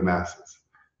deceived the masses.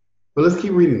 But let's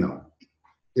keep reading though.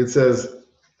 It says,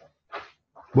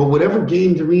 but whatever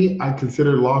gain to me, I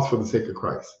consider loss for the sake of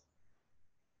Christ.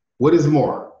 What is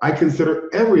more, I consider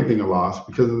everything a loss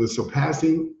because of the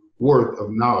surpassing worth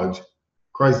of knowledge,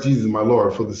 Christ Jesus my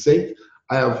Lord. For the sake,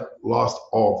 I have lost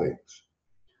all things.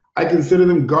 I consider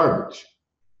them garbage,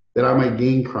 that I might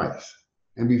gain Christ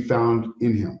and be found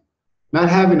in him, not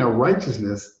having a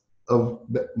righteousness of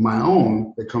my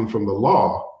own that comes from the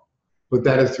law, but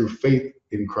that is through faith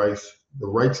in Christ. The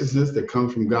righteousness that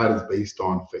comes from God is based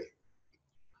on faith.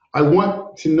 I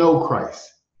want to know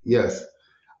Christ, yes,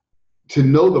 to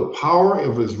know the power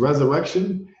of his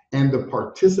resurrection and the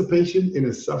participation in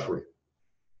his suffering,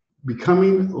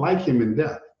 becoming like him in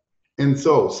death, and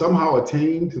so somehow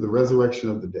attaining to the resurrection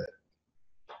of the dead.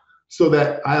 So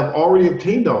that I have already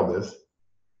obtained all this,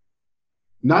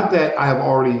 not that I have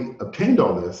already obtained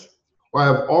all this, or I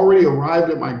have already arrived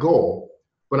at my goal,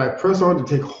 but I press on to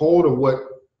take hold of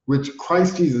which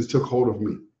Christ Jesus took hold of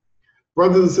me.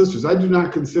 Brothers and sisters, I do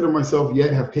not consider myself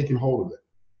yet have taken hold of it.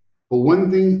 But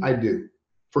one thing I do,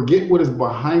 forget what is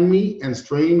behind me and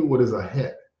strain what is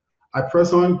ahead. I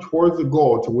press on towards the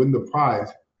goal to win the prize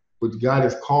which God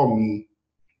has called me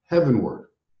heavenward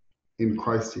in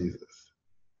Christ Jesus.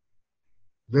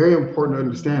 Very important to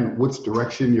understand which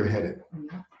direction you're headed.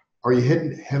 Are you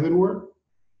heading heavenward,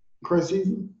 Christ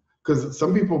Jesus? Because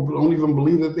some people don't even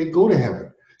believe that they go to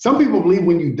heaven. Some people believe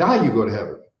when you die, you go to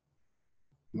heaven.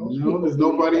 No, there's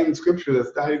nobody in Scripture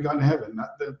that's died and gone to heaven.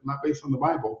 Not based on the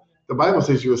Bible. The Bible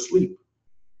says you're asleep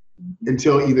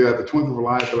until either at the twinkle of an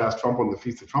eye, at the last trump on the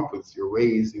Feast of Trumpets, you're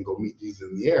raised and go meet Jesus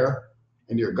in the air,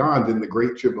 and you're gone. Then the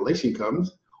Great Tribulation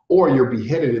comes, or you're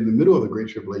beheaded in the middle of the Great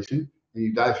Tribulation, and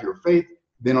you die for your faith.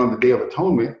 Then on the Day of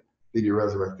Atonement, then you're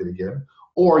resurrected again.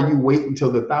 Or you wait until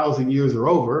the 1,000 years are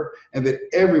over, and then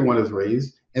everyone is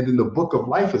raised, and then the book of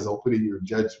life is open, and you're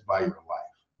judged by your life.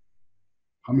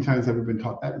 How many times have you been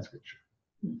taught that in Scripture?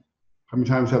 How many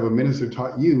times have a minister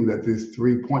taught you that there's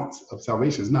 3 points of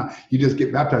salvation? It's not, you just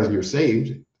get baptized and you're saved.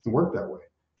 It doesn't work that way.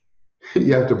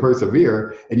 You have to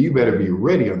persevere, and you better be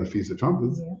ready on the Feast of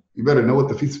Trumpets. Yeah. You better know what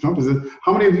the Feast of Trumpets is.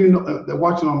 How many of you that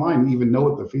watching online even know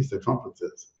what the Feast of Trumpets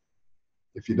is?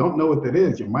 If you don't know what that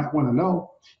is, you might want to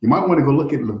know. You might want to go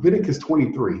look at Leviticus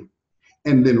 23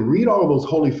 and then read all those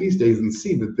holy feast days and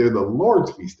see that they're the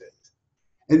Lord's feast days.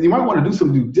 And you might want to do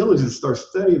some due diligence, start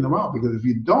studying them out, because if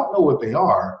you don't know what they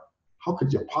are, how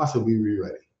could you possibly be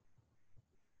ready?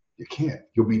 You can't.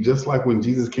 You'll be just like when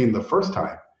Jesus came the first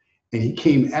time, and he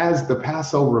came as the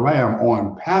Passover lamb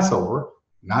on Passover,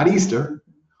 not Easter,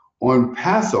 on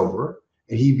Passover,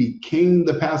 and he became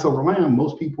the Passover lamb.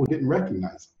 Most people didn't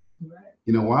recognize him. Right.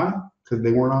 You know why? Because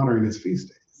they weren't honoring his feast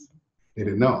days. They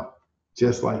didn't know.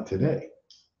 Just like today.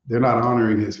 They're not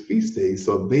honoring his feast days,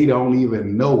 so they don't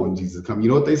even know when Jesus comes. You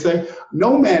know what they say?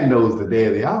 No man knows the day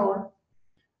or the hour.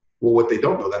 Well, what they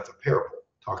don't know, that's a parable,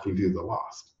 talking to the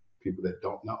lost, people that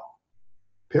don't know.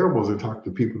 Parables are talking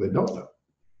to people that don't know.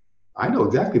 I know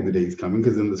exactly the day he's coming,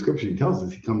 because in the Scripture he tells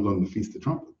us he comes on the Feast of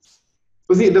Trumpets.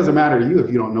 But see, it doesn't matter to you if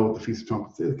you don't know what the Feast of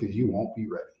Trumpets is, because you won't be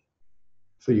ready.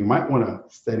 So you might want to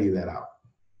study that out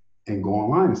and go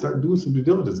online and start doing some due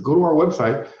diligence. Go to our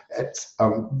website at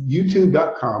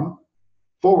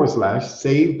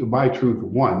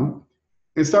youtube.com/SavedByTruth1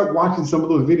 and start watching some of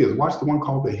those videos. Watch the one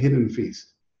called The Hidden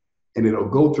Feast. And it'll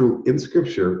go through in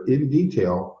Scripture in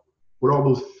detail what all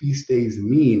those feast days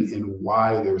mean and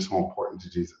why they're so important to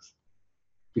Jesus.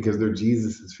 Because they're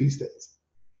Jesus's feast days.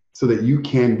 So that you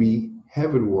can be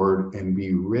heavenward and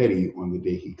be ready on the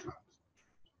day he comes.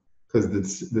 Because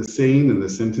the saying and the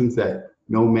sentence that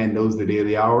no man knows the day or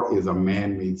the hour is a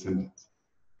man-made sentence.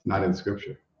 Not in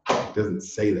Scripture. It doesn't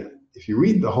say that. If you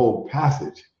read the whole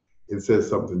passage, it says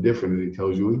something different, and it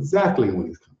tells you exactly when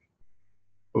he's coming.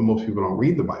 But most people don't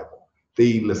read the Bible.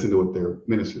 They listen to what their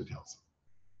minister tells them.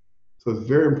 So it's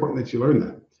very important that you learn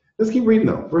that. Let's keep reading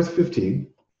though. Verse 15.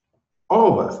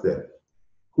 All of us then,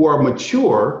 who are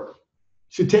mature,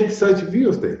 should take such view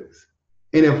of things.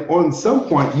 And if on some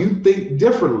point you think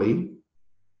differently,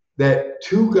 that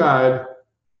to God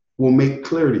will make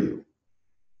clear to you.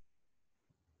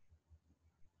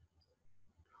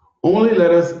 Only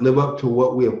let us live up to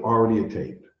what we have already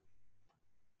attained.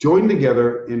 Join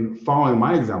together in following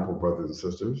my example, brothers and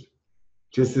sisters,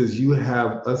 just as you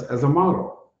have us as a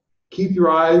model. Keep your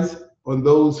eyes on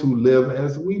those who live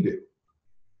as we do.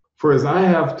 For as I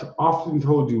have often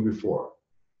told you before,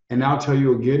 and now tell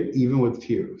you again, even with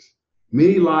tears,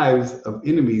 many lives of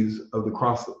enemies of the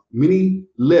cross, many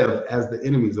live as the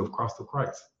enemies of the cross of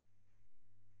Christ.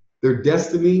 Their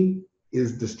destiny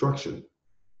is destruction.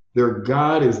 Their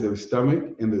God is their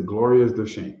stomach, and their glory is their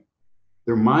shame.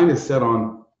 Their mind is set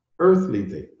on earthly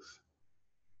things.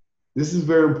 This is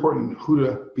very important who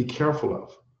to be careful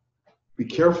of. Be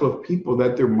careful of people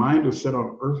that their mind is set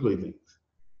on earthly things.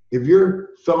 If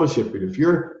you're fellowshipping, if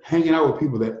you're hanging out with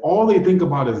people that all they think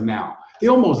about is now, they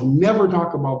almost never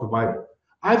talk about the Bible.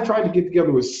 I've tried to get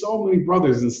together with so many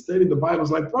brothers and study the Bible.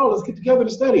 It's like, bro, let's get together to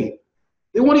study.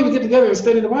 They won't even get together and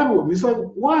study the Bible with me. It's like,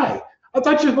 why? I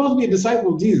thought you're supposed to be a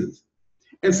disciple of Jesus.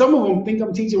 And some of them think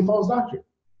I'm teaching false doctrine.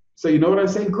 So you know what I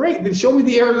say? Great, then show me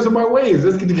the errors of my ways.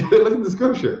 Let's get together and look at the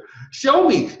scripture. Show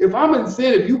me. If I'm in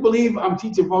sin, if you believe I'm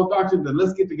teaching false doctrine, then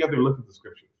let's get together and look at the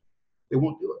scripture. They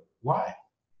won't do it. Why?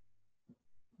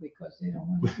 Because they don't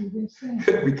want to see their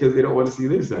sin. Because they don't want to see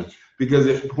their sin. Because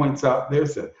it points out their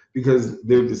sin. Because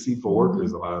they're deceitful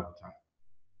workers a lot of the time,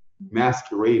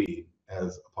 masquerading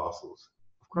as apostles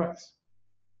of Christ.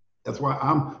 That's why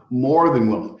I'm more than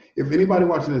willing. If anybody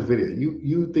watching this video,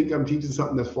 you think I'm teaching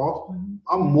something that's false,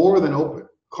 I'm more than open.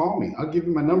 Call me. I'll give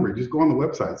you my number. Just go on the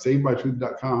website,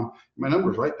 savedbytruth.com. My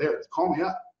number's right there. Just call me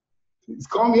up. Just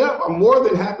call me up. I'm more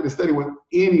than happy to study with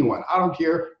anyone. I don't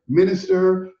care,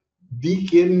 minister,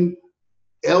 deacon,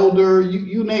 elder,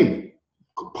 you name it.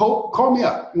 Pope, call me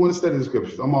up. You want to study the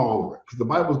scriptures? I'm all over it. Because the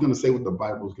Bible's going to say what the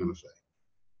Bible's going to say.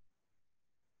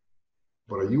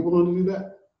 But are you willing to do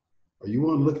that? Are you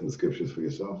willing to look at the scriptures for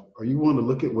yourself? Are you willing to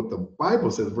look at what the Bible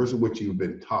says versus what you've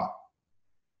been taught?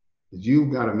 Because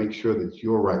you've got to make sure that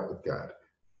you're right with God.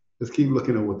 Let's keep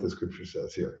looking at what the scripture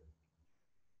says here.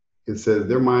 It says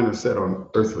their mind is set on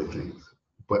earthly things,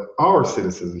 but our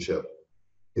citizenship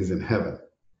is in heaven.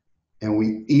 And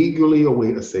we eagerly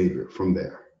await a Savior from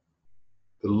there,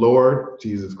 the Lord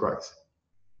Jesus Christ,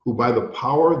 who by the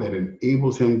power that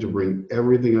enables him to bring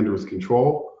everything under his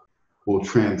control will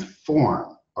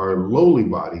transform our lowly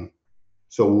body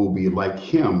so we'll be like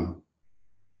him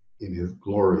in his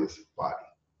glorious body.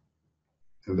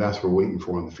 And that's what we're waiting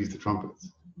for on the Feast of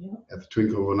Trumpets. Yeah. At the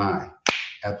twinkle of an eye,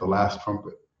 at the last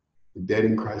trumpet. The dead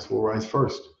in Christ will rise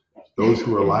first. Those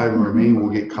who are alive and remain will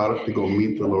get caught up to go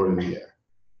meet the Lord in the air.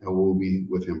 And we'll be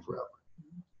with him forever.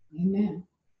 Amen.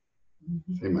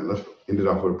 Amen. Let's end it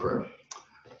off with a prayer.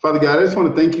 Father God, I just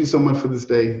want to thank you so much for this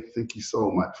day. Thank you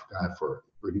so much, God, for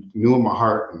renewing my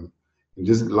heart and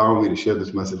just allowing me to share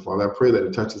this message, Father. I pray that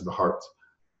it touches the hearts.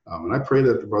 And I pray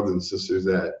that the brothers and sisters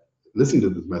that listen to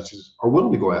this message are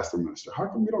willing to go ask their minister, how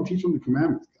come we don't teach them the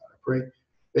commandments, God? I pray,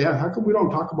 yeah, how come we don't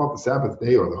talk about the Sabbath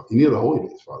day or any of the holy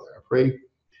days, Father? I pray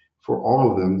for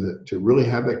all of them to really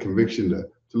have that conviction to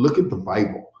look at the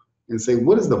Bible and say,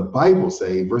 what does the Bible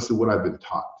say versus what I've been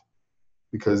taught?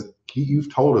 Because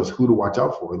you've told us who to watch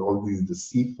out for, all these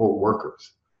deceitful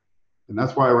workers. And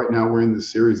that's why right now we're in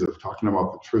this series of talking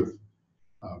about the truth.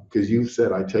 Because you've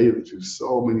said, I tell you the truth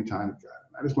so many times, God.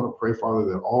 And I just want to pray, Father,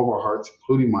 that all of our hearts,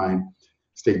 including mine,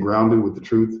 stay grounded with the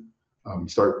truth,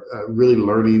 start really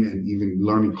learning and even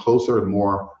learning closer and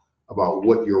more about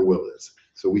what your will is.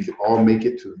 So we can all make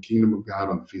it to the kingdom of God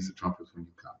on the Feast of Trumpets when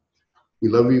you come. We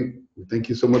love you. We thank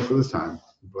you so much for this time.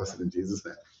 We bless it in Jesus'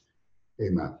 name.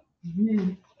 Amen.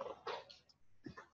 Amen.